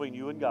this between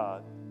you and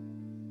God.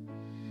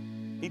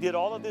 He did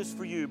all of this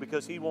for you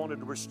because He wanted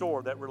to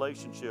restore that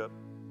relationship.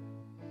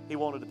 He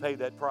wanted to pay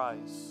that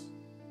price.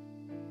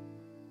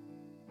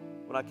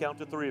 When I count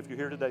to 3, if you're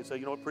here today, say,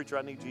 you know what, preacher,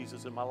 I need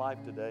Jesus in my life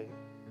today.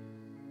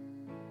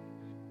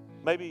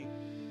 Maybe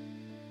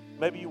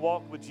you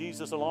walked with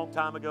Jesus a long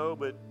time ago,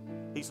 but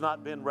He's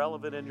not been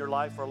relevant in your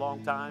life for a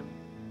long time.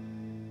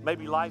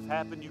 Maybe life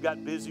happened, you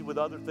got busy with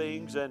other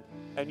things, and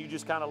you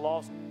just kind of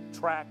lost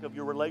track of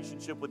your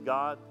relationship with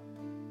God.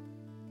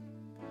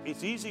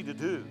 It's easy to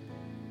do,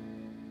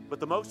 but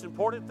the most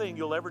important thing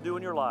you'll ever do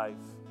in your life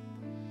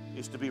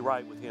is to be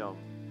right with Him.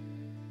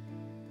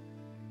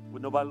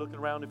 With nobody looking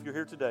around, if you're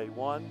here today,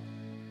 1,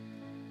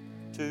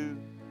 2,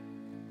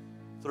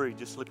 3,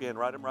 just slip your hand,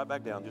 write them right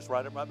back down. Just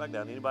write them right back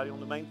down. Anybody on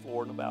the main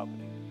floor in the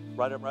balcony,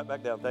 write them right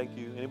back down. Thank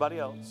you. Anybody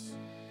else?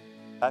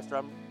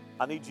 Pastor,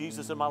 I need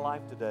Jesus in my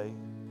life today.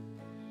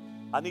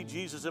 I need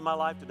Jesus in my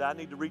life today. I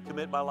need to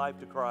recommit my life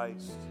to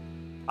Christ.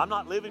 I'm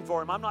not living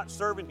for Him. I'm not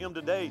serving Him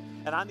today,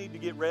 and I need to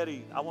get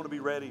ready. I want to be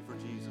ready for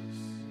Jesus.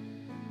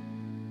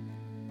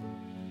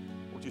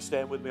 Would you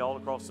stand with me all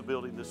across the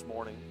building this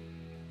morning?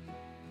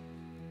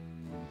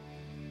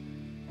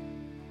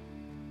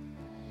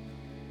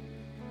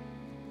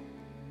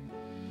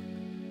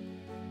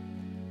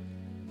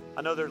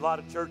 I know there are a lot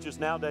of churches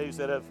nowadays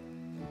that have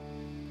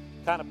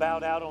kind of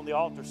bowed out on the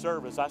altar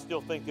service. I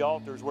still think the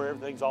altar is where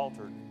everything's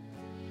altered.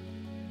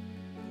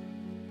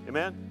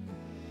 Amen?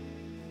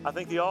 I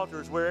think the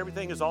altar is where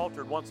everything is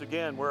altered once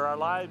again, where our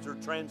lives are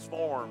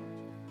transformed.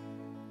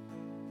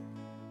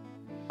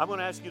 I'm going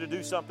to ask you to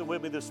do something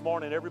with me this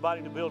morning. Everybody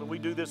in the building, we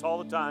do this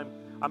all the time.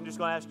 I'm just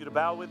going to ask you to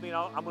bow with me. And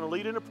I'm going to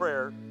lead in a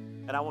prayer,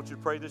 and I want you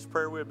to pray this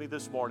prayer with me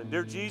this morning.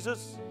 Dear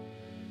Jesus,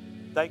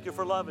 thank you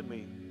for loving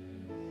me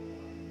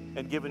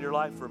and giving your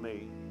life for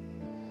me.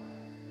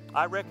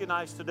 I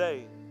recognize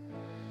today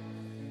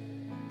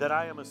that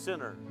I am a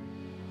sinner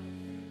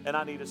and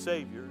I need a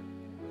Savior.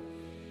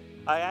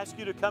 I ask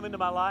you to come into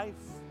my life,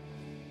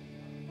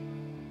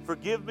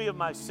 forgive me of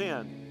my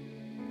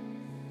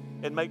sin,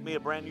 and make me a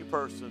brand new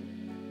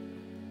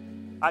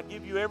person. I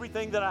give you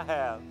everything that I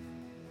have,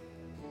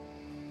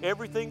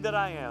 everything that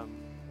I am,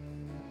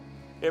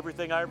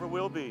 everything I ever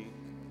will be.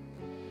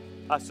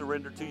 I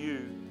surrender to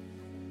you.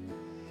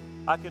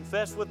 I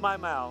confess with my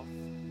mouth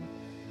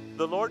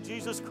the Lord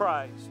Jesus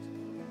Christ,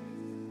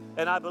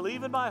 and I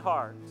believe in my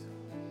heart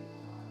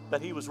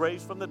that He was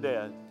raised from the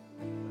dead.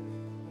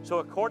 So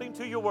according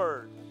to your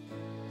word,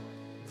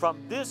 from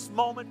this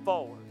moment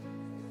forward,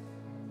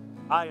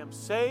 I am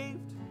saved,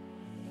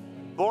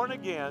 born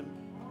again.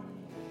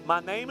 My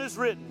name is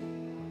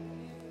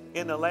written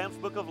in the Lamb's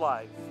Book of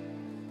Life.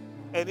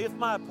 And if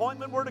my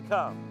appointment were to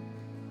come,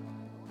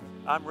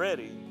 I'm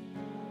ready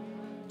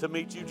to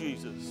meet you,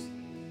 Jesus.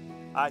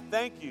 I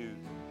thank you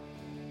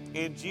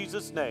in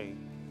Jesus' name.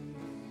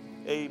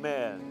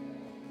 Amen.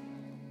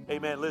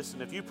 Amen.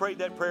 Listen, if you prayed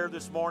that prayer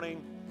this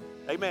morning,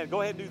 amen,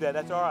 go ahead and do that.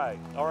 That's all right.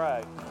 All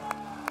right.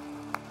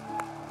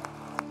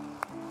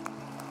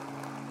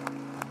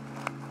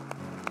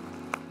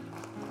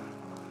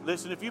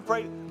 Listen, if you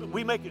pray,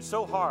 we make it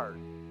so hard.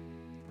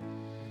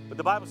 But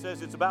the Bible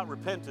says it's about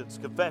repentance,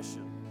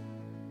 confession.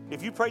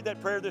 If you prayed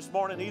that prayer this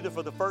morning, either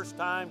for the first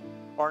time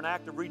or an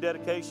act of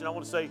rededication, I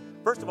want to say,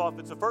 first of all, if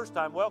it's the first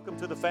time, welcome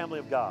to the family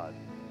of God.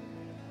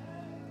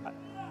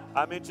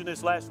 I mentioned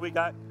this last week.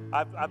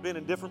 I've been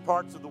in different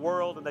parts of the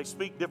world, and they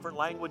speak different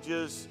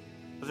languages.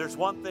 But there's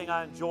one thing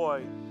I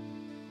enjoy,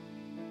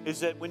 is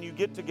that when you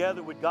get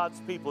together with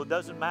God's people, it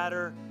doesn't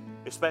matter,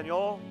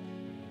 Espanol,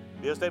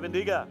 Dios te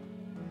bendiga.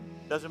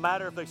 Doesn't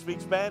matter if they speak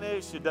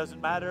Spanish. It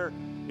doesn't matter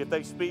if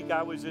they speak,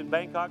 I was in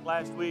Bangkok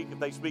last week, if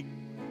they speak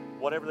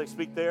whatever they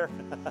speak there.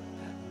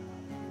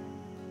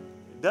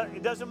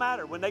 It doesn't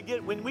matter.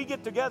 When we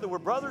get together, we're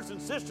brothers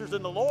and sisters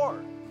in the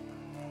Lord.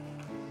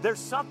 There's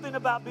something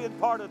about being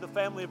part of the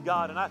family of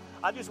God. And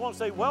I just want to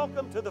say,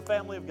 welcome to the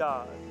family of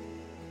God.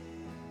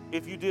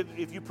 If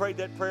you prayed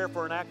that prayer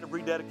for an act of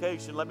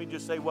rededication, let me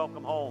just say,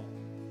 welcome home.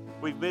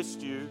 We've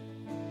missed you.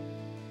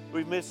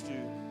 We've missed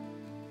you.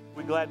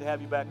 We're glad to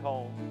have you back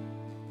home.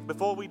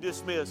 Before we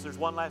dismiss, there's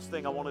one last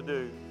thing I want to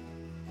do.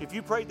 If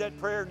you prayed that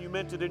prayer and you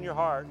meant it in your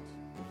heart,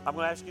 I'm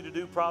going to ask you to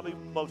do probably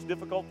the most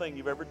difficult thing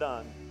you've ever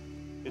done.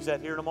 Is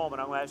that here in a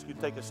moment, I'm going to ask you to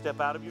take a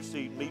step out of your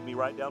seat and meet me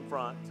right down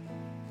front.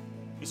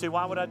 You say,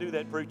 why would I do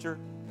that, preacher?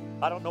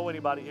 I don't know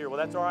anybody here. Well,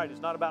 that's all right.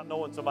 It's not about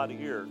knowing somebody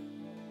here.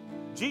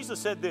 Jesus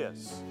said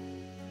this.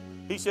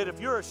 He said,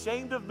 if you're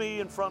ashamed of me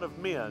in front of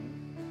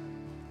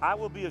men, I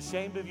will be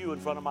ashamed of you in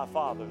front of my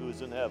Father who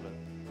is in heaven.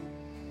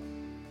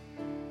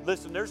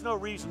 Listen, there's no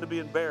reason to be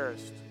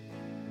embarrassed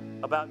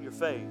about your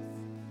faith.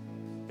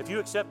 If you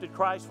accepted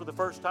Christ for the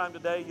first time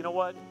today, you know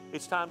what?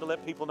 It's time to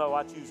let people know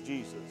I choose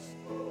Jesus.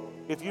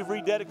 If you've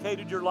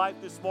rededicated your life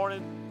this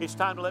morning, it's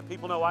time to let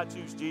people know I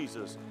choose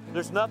Jesus.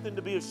 There's nothing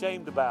to be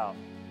ashamed about.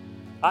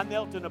 I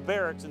knelt in a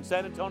barracks in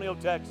San Antonio,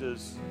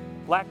 Texas,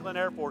 Lackland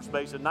Air Force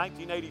Base in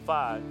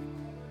 1985,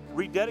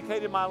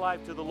 rededicated my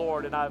life to the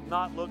Lord, and I have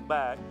not looked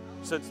back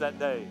since that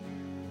day.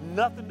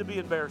 Nothing to be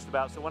embarrassed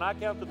about. So when I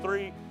count to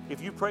 3,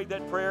 if you prayed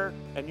that prayer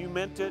and you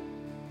meant it,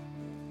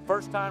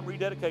 first time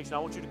rededication, I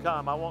want you to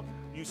come.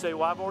 You say,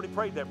 well, I've already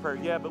prayed that prayer.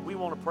 Yeah, but we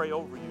want to pray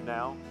over you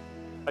now.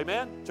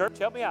 Amen? Church,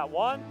 help me out.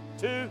 1,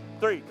 2,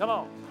 3. Come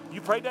on. You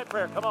prayed that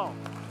prayer. Come on.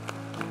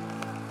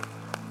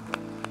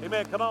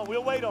 Amen. Come on.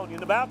 We'll wait on you. In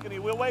the balcony,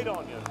 we'll wait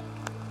on you.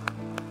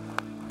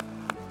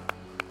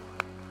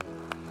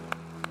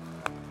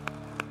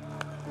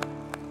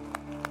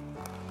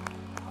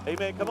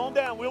 Amen. Come on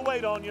down. We'll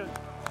wait on you.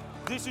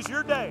 This is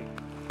your day.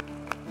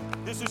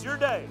 This is your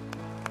day.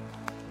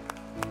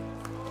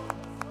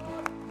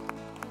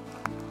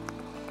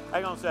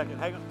 Hang on a second.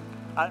 Hang on.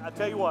 I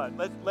tell you what.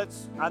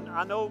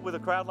 I know with a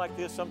crowd like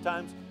this,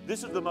 sometimes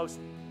this is the most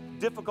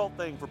difficult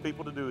thing for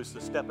people to do is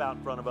to step out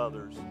in front of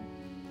others.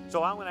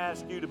 So I'm going to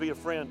ask you to be a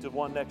friend to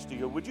one next to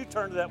you. Would you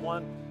turn to that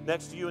one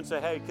next to you and say,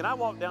 hey, can I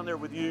walk down there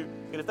with you?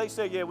 And if they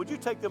say, yeah, would you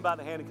take them by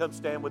the hand and come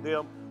stand with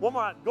them? One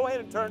more, go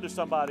ahead and turn to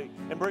somebody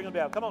and bring them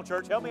down. Come on,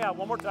 church, help me out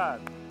one more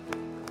time.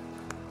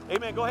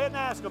 Amen. Go ahead and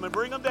ask them and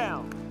bring them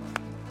down.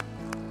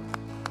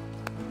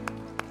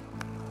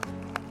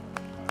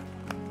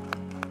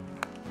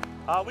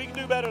 We can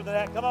do better than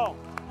that. Come on.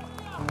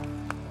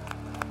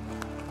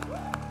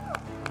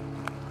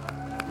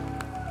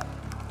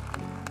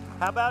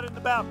 How about in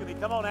the balcony?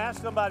 Come on,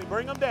 ask somebody.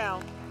 Bring them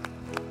down.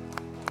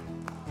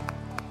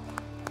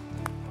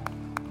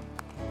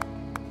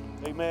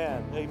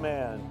 Amen.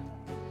 Amen.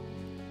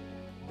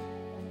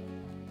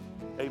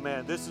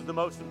 Amen. This is the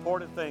most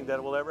important thing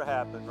that will ever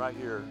happen right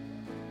here.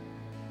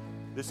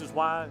 This is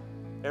why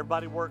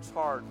everybody works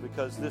hard,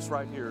 because this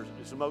right here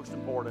is the most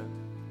important.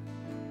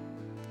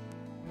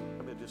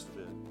 Come in just a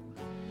bit.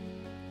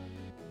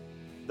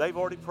 They've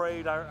already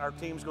prayed. Our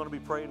team's going to be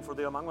praying for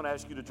them. I'm going to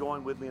ask you to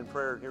join with me in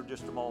prayer here in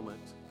just a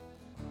moment.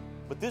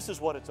 But this is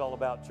what it's all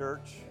about,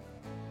 church.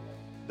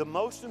 The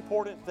most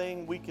important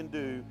thing we can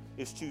do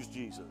is choose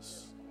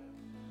Jesus.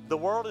 The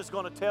world is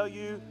going to tell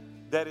you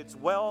that it's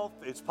wealth,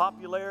 it's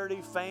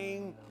popularity,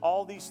 fame,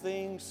 all these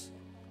things.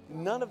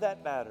 None of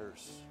that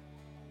matters.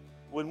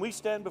 When we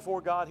stand before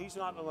God, He's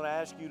not going to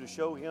ask you to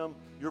show Him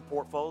your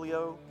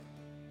portfolio.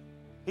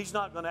 He's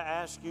not going to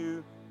ask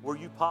you, were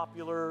you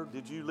popular?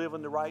 Did you live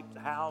in the right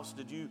house?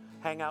 Did you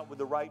hang out with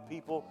the right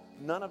people?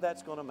 None of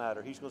that's going to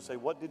matter. He's going to say,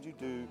 what did you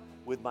do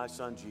with my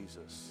son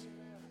Jesus?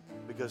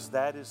 Because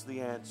that is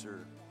the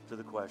answer to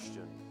the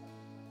question.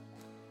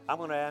 I'm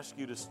going to ask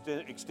you to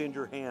extend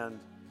your hand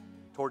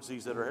towards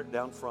these that are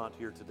down front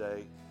here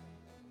today.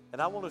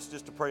 And I want us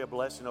just to pray a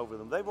blessing over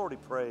them. They've already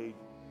prayed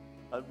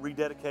a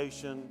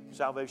rededication,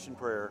 salvation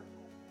prayer.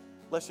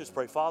 Let's just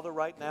pray. Father,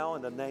 right now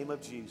in the name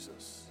of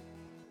Jesus,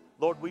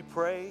 Lord, we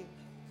pray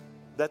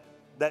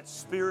that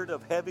spirit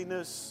of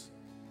heaviness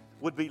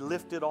would be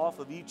lifted off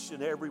of each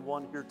and every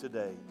one here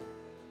today.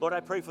 Lord, I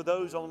pray for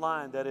those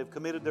online that have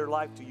committed their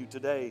life to you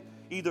today,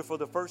 either for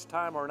the first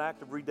time or an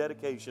act of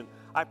rededication.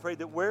 I pray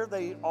that where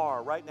they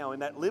are right now, in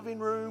that living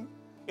room,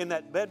 in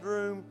that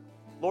bedroom,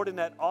 Lord, in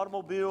that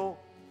automobile,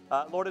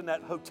 Lord, in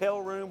that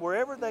hotel room,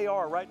 wherever they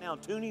are right now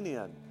tuning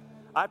in,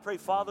 I pray,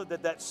 Father,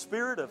 that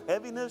spirit of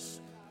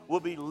heaviness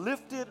will be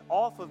lifted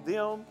off of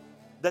them,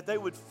 that they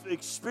would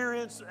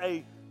experience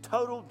a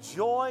total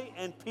joy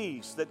and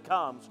peace that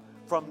comes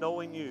from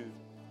knowing you.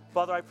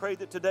 Father, I pray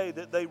that today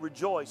that they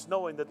rejoice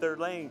knowing that their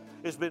name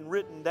has been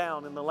written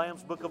down in the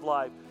Lamb's Book of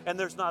Life, and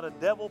there's not a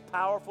devil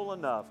powerful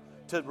enough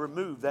to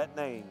remove that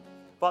name.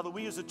 Father,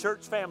 we as a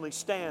church family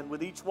stand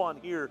with each one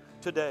here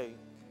today.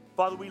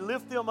 Father, we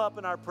lift them up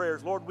in our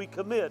prayers. Lord, we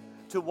commit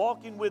to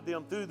walking with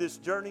them through this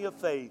journey of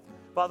faith.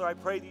 Father, I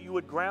pray that you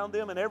would ground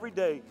them, and every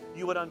day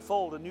you would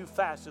unfold a new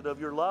facet of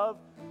your love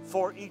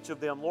for each of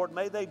them. Lord,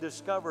 may they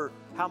discover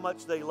how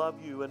much they love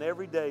you, and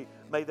every day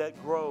may that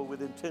grow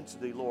with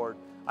intensity, Lord.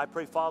 I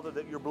pray, Father,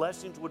 that your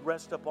blessings would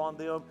rest upon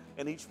them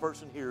and each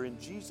person here in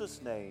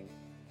Jesus' name.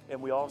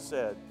 And we all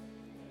said,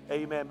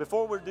 amen.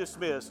 Before we're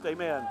dismissed,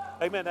 amen.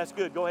 Amen, that's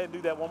good. Go ahead and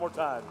do that one more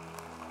time.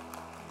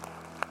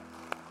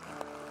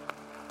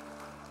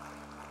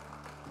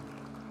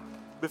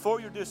 Before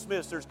you're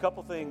dismissed, there's a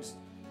couple things,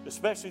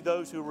 especially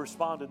those who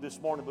responded this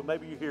morning, but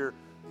maybe you're here.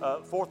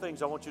 4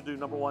 things I want you to do.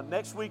 Number 1,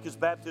 next week is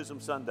Baptism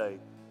Sunday.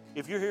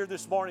 If you're here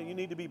this morning, you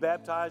need to be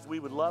baptized. We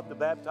would love to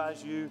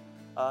baptize you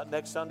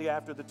next Sunday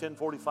after the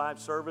 10:45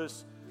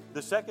 service.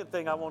 The second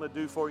thing I want to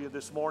do for you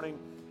this morning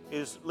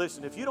is,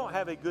 listen, if you don't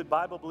have a good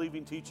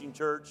Bible-believing teaching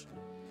church,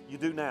 you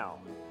do now.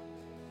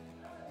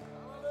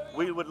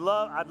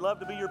 I'd love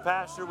to be your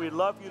pastor. We'd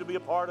love for you to be a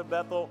part of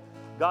Bethel.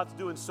 God's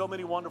doing so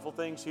many wonderful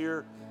things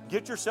here.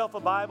 Get yourself a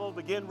Bible.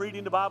 Begin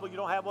reading the Bible. You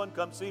don't have one,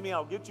 come see me.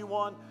 I'll get you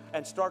one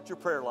and start your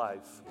prayer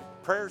life.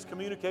 Prayer is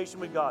communication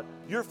with God.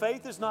 Your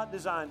faith is not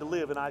designed to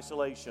live in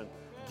isolation.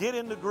 Get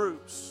into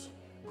groups.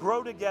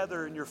 Grow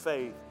together in your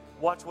faith.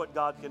 Watch what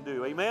God can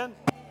do. Amen?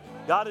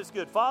 God is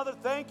good. Father,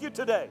 thank you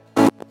today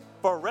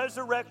for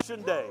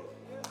Resurrection Day.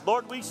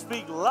 Lord, we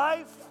speak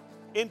life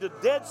into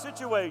dead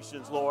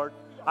situations, Lord.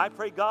 I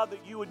pray, God,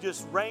 that you would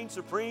just reign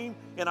supreme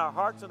in our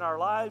hearts and our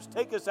lives.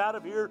 Take us out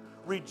of here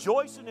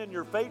rejoicing in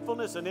your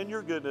faithfulness and in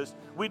your goodness.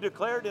 We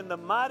declare it in the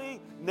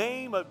mighty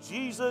name of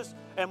Jesus.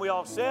 And we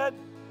all said,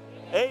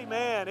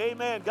 amen,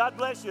 amen. God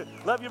bless you.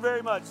 Love you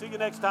very much. See you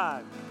next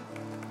time.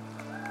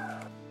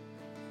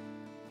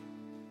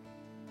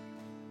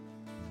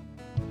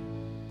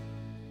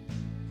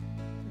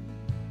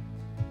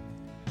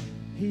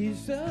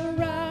 He's the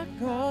rock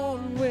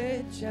on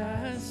which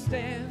I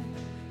stand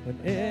when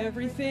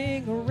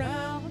everything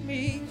around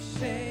me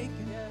shakes.